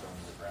of getting thrown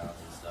to the ground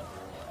and stuff.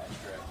 They're a little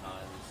extra at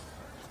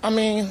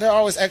times. They're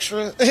always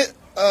extra.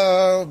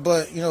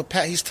 But,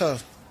 Pat, he's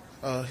tough.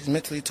 He's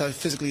mentally tough,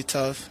 physically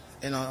tough.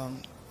 And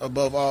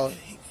above all,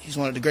 he's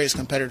one of the greatest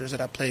competitors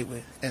that I played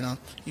with. And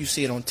you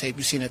see it on tape.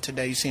 You've seen it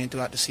today. You've seen it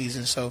throughout the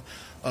season. So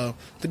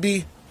to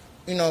be,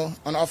 on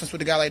offense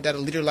with a guy like that, a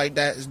leader like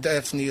that, is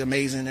definitely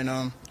amazing.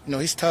 And,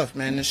 he's tough,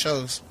 man. It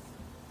shows.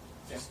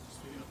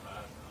 Speaking of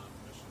that, you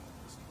mentioned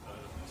this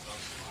competitiveness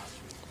obviously last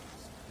week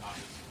was not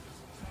his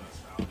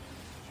best outing.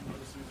 Did you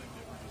notice anything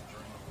different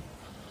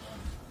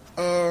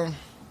during the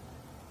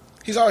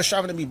He's always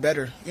striving to be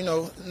better,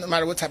 no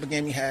matter what type of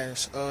game he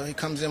has. He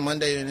comes in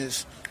Monday and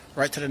is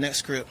right to the next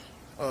script.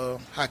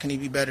 How can he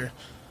be better?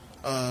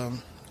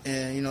 And,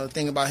 the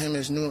thing about him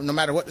is no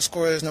matter what the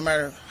score is, no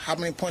matter how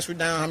many points we're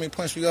down, how many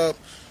points we up,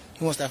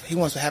 he wants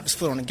to have his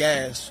foot on the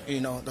gas,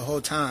 the whole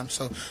time.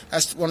 So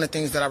that's one of the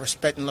things that I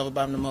respect and love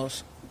about him the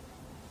most.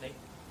 I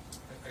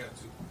got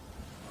two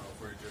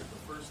for you, Jared.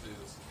 The first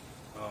is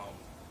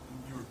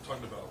you were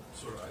talking about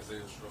sort of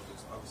Isaiah's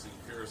struggles. Obviously,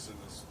 Harrison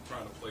is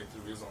trying to play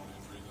through his own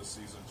injury this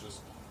season.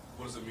 Just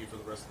what does it mean for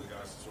the rest of the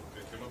guys to sort of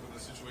pick him up in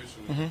this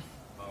situation?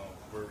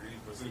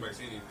 Was anybody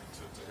saying anything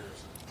to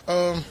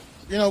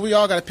Harrison? We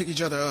all got to pick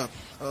each other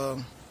up.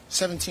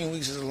 17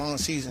 weeks is a long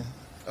season.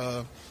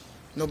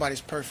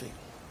 Nobody's perfect.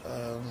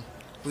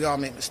 We all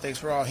make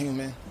mistakes. We're all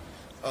human.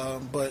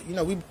 But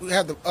we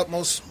have the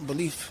utmost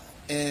belief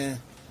in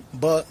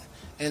Buck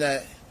and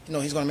that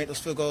he's going to make those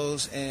field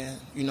goals, and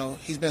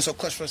he's been so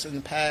clutch for us in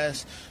the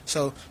past.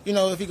 So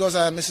if he goes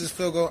out and misses a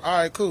field goal, all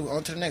right, cool.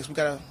 On to the next. We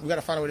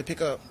gotta find a way to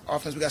pick up.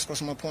 Offense, we got to score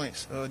some more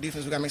points.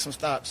 Defense, we got to make some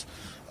stops.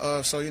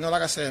 So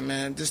like I said,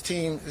 man, this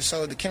team is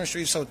the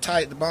chemistry is so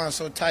tight, the bond's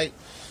so tight,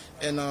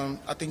 and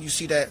I think you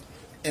see that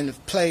in the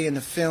play, in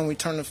the film. We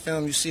turn the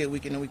film, you see it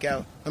week in and week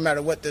out. No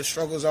matter what the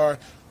struggles are,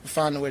 we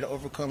find a way to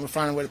overcome. We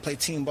find a way to play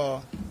team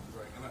ball.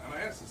 Right, and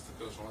I asked this to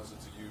Coach, I'll ask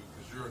it to you,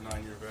 because you're a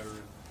 9-year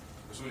veteran.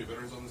 There's so many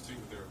veterans on this team,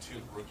 but there are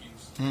 10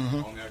 rookies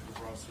on the active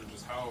roster.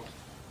 Just how,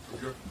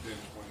 from your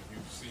vantage point, have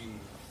you seen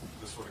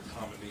this sort of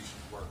combination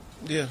work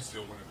to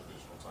still win a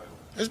divisional title?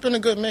 It's been a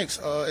good mix.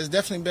 It's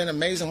definitely been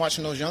amazing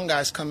watching those young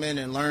guys come in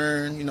and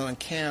learn, in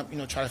camp,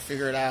 try to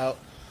figure it out.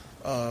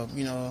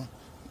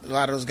 A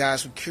lot of those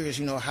guys were curious,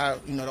 how,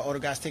 the older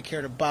guys take care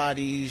of their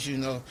bodies,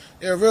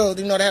 They're real,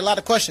 they had a lot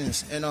of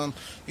questions. And,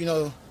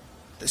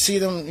 to see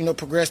them,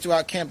 progress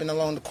throughout camp and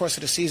along the course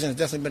of the season has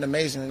definitely been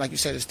amazing. Like you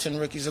said, there's 10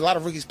 rookies. A lot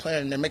of rookies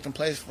playing, and they're making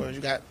plays for us.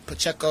 You got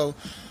Pacheco,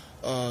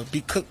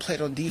 B. Cook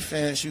played on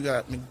defense. You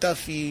got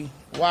McDuffie,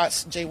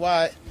 Watts, Jay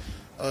Watt,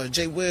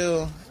 Jay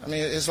Will. I mean,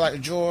 it's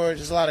like George.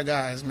 There's a lot of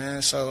guys,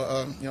 man.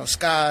 So,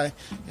 Sky,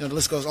 the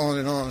list goes on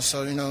and on.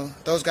 So,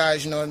 those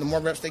guys, the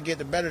more reps they get,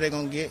 the better they're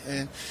going to get.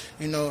 And,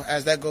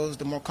 as that goes,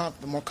 the more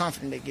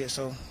confident they get.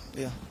 So,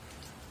 yeah.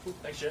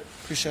 Thanks,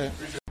 Jeff. Appreciate it.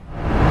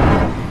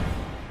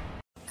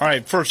 All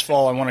right, first of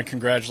all, I want to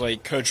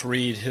congratulate Coach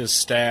Reed, his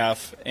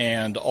staff,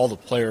 and all the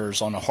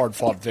players on a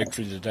hard-fought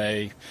victory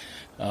today.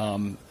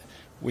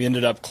 We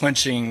ended up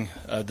clinching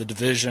the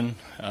division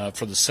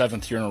for the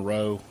 7th year in a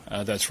row.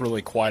 That's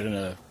really quite an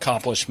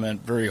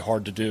accomplishment, very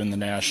hard to do in the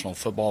National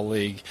Football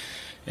League,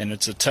 and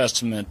it's a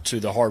testament to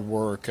the hard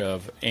work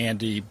of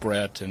Andy,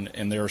 Brett,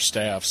 and their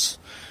staffs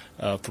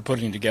for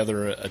putting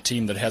together a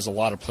team that has a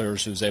lot of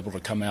players who's able to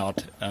come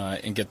out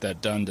and get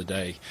that done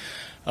today.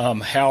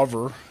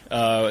 However,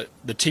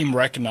 the team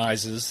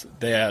recognizes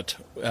that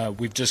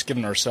we've just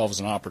given ourselves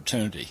an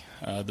opportunity.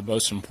 The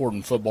most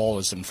important football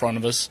is in front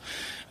of us.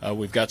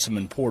 We've got some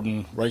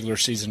important regular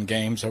season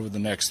games over the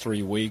next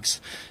 3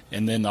 weeks,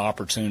 and then the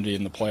opportunity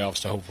in the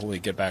playoffs to hopefully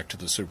get back to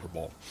the Super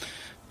Bowl.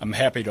 I'm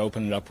happy to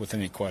open it up with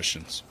any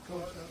questions.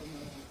 Coach,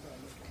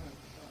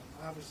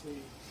 obviously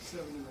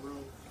 7 in a row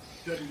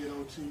doesn't get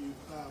old to you,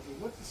 but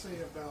what to say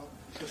about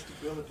the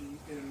stability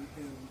in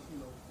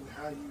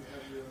how you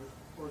have your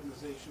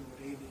organization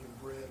with Andy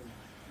and Brett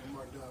and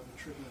Mark Dobbs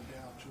trickling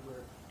down to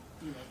where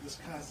this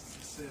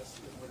constant success is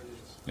what it is.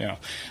 Yeah,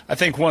 I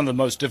think one of the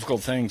most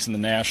difficult things in the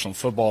National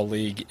Football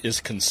League is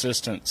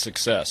consistent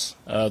success.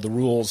 The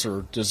rules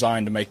are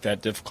designed to make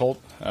that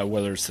difficult,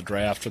 whether it's the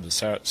draft or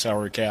the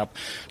salary cap.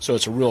 So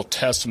it's a real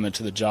testament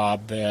to the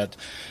job that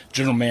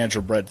General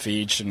Manager Brett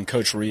Veach and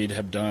Coach Reed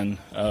have done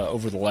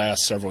over the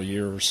last several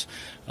years.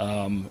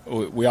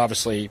 We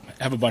obviously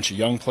have a bunch of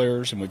young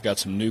players, and we've got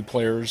some new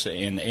players,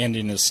 and Andy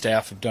and his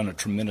staff have done a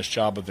tremendous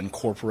job of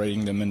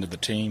incorporating them into the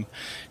team,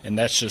 and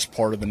that's just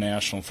part of the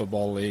National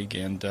Football League,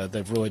 and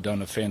they've really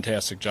done a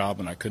fantastic job,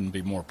 and I couldn't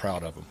be more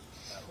proud of them.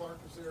 Clark,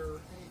 is there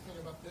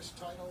anything about this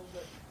title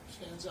that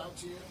stands out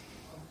to you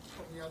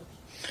from the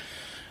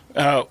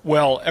others?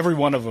 Well, every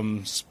one of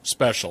them's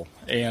special,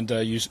 and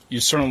you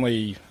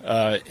certainly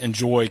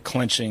enjoy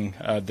clinching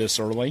this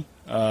early.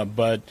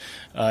 But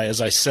as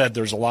I said,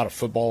 there's a lot of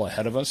football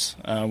ahead of us.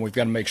 We've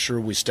got to make sure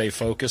we stay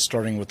focused,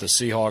 starting with the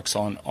Seahawks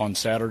on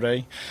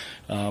Saturday.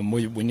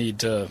 We need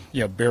to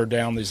bear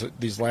down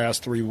these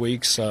last 3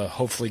 weeks,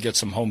 hopefully get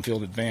some home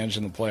field advantage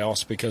in the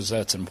playoffs because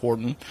that's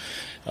important.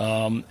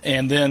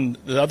 And then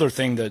the other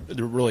thing that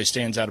really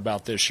stands out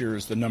about this year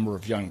is the number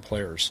of young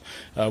players.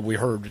 We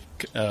heard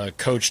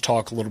Coach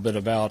talk a little bit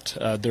about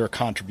their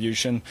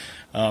contribution.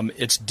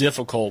 It's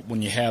difficult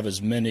when you have as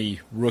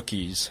many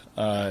rookies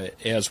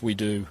as we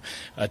do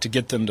to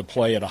get them to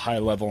play at a high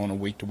level on a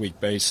week-to-week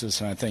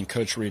basis, and I think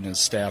Coach Reed and his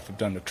staff have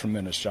done a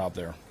tremendous job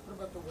there. What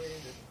about the way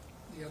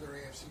that the other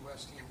AFC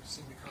West teams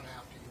seem to come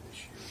after you this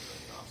year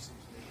during the offseason?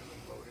 They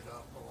really loaded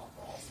up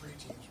all 3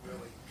 teams,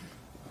 really.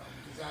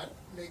 Does that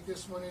make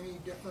this one any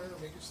different or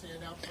make it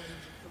stand out for any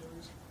particular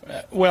reason?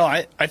 Well,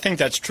 I think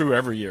that's true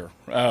every year,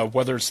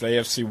 whether it's the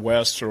AFC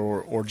West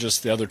or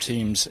just the other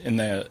teams in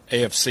the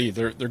AFC.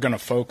 They're going to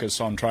focus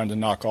on trying to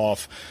knock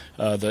off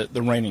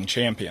the reigning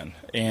champion.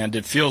 And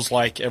it feels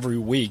like every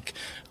week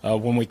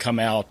when we come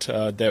out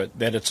that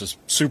it's a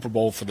Super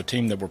Bowl for the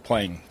team that we're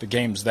playing. The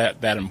game's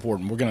that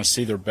important. We're going to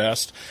see their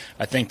best.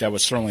 I think that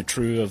was certainly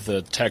true of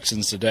the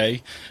Texans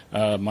today.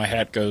 My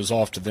hat goes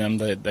off to them.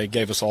 They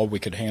gave us all we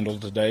could handle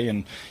today,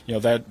 and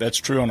that's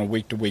true on a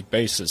week-to-week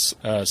basis.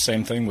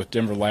 Same thing with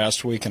Denver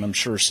last week, and I'm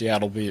sure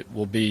Seattle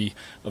will be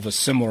of a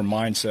similar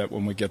mindset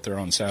when we get there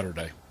on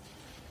Saturday.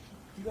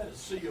 You got a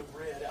sea of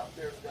red out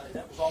there today.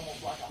 That was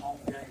almost like a home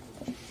game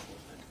for the Chiefs,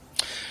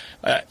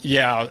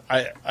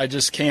 wasn't it? I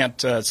just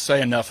can't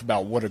say enough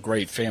about what a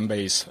great fan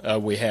base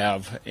we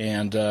have,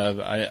 and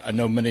I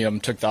know many of them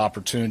took the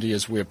opportunity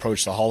as we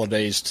approached the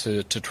holidays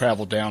to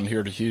travel down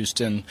here to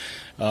Houston.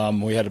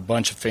 We had a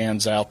bunch of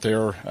fans out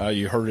there.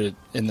 You heard it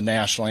in the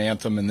national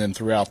anthem and then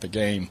throughout the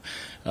game.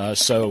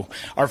 So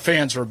our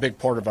fans are a big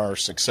part of our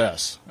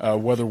success,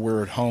 whether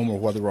we're at home or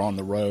whether we're on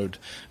the road.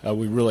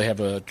 We really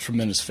have a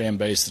tremendous fan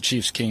base. The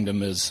Chiefs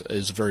Kingdom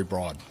is very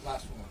broad.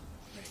 Last one.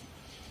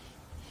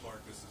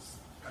 Clark, this is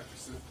after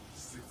sixth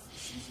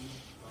season.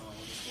 I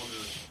just wonder,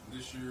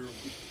 this year,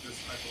 with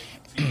this type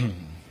of team,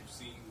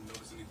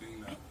 notice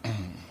anything that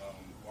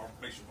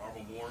makes you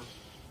marvel more?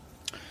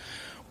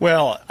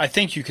 Well, I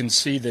think you can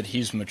see that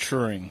he's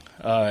maturing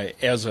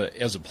as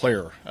a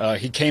player.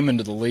 He came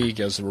into the league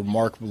as a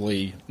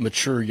remarkably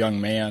mature young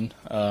man,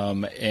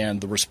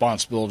 and the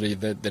responsibility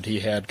that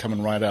he had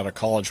coming right out of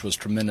college was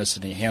tremendous,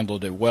 and he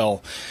handled it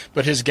well.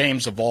 But his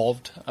game's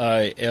evolved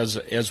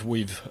as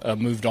we've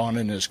moved on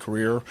in his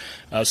career.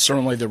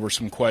 Certainly, there were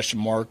some question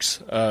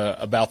marks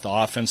about the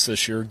offense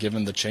this year,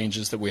 given the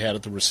changes that we had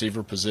at the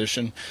receiver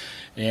position.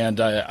 And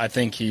I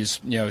think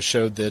he's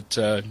showed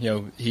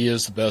that he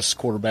is the best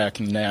quarterback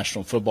in the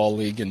National Football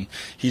League, and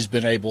he's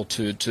been able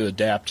to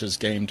adapt his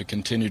game to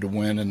continue to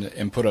win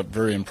and put up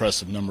very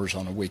impressive numbers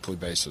on a weekly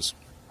basis.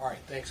 All right,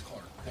 thanks,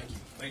 Clark.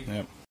 Thank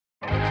you.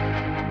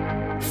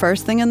 Yep.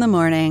 First thing in the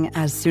morning,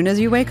 as soon as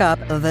you wake up,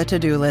 the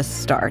to-do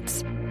list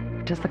starts.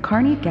 Does the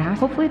car need gas?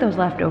 Hopefully those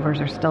leftovers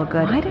are still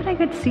good. Why did I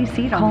get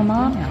CC'd on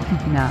Mom?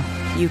 No.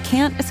 You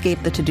can't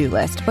escape the to-do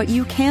list, but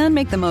you can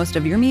make the most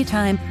of your me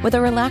time with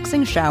a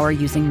relaxing shower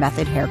using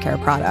Method Hair Care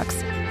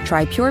products.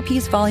 Try Pure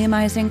Peace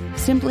Volumizing,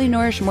 Simply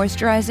Nourish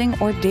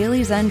Moisturizing, or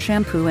Daily Zen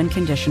Shampoo and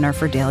Conditioner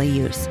for daily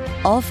use.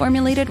 All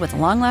formulated with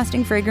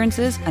long-lasting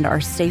fragrances and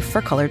are safe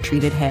for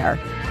color-treated hair.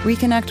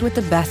 Reconnect with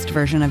the best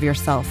version of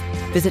yourself.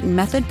 Visit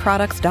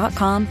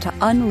methodproducts.com to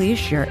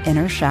unleash your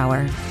inner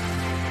shower.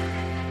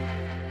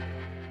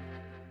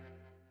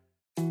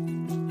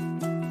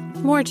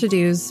 More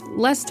to-dos,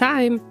 less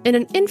time, and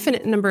an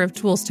infinite number of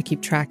tools to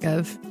keep track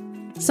of.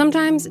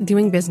 Sometimes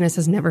doing business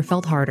has never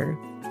felt harder.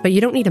 But you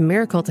don't need a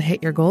miracle to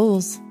hit your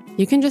goals.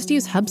 You can just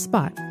use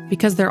HubSpot,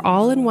 because their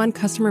all-in-one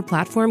customer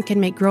platform can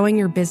make growing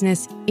your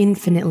business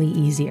infinitely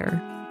easier.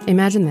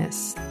 Imagine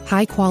this: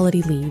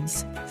 high-quality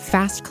leads,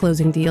 fast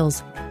closing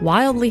deals,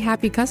 wildly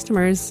happy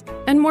customers,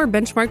 and more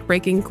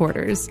benchmark-breaking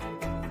quarters.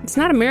 It's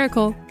not a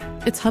miracle,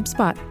 it's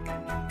HubSpot.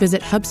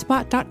 Visit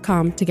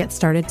HubSpot.com to get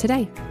started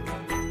today.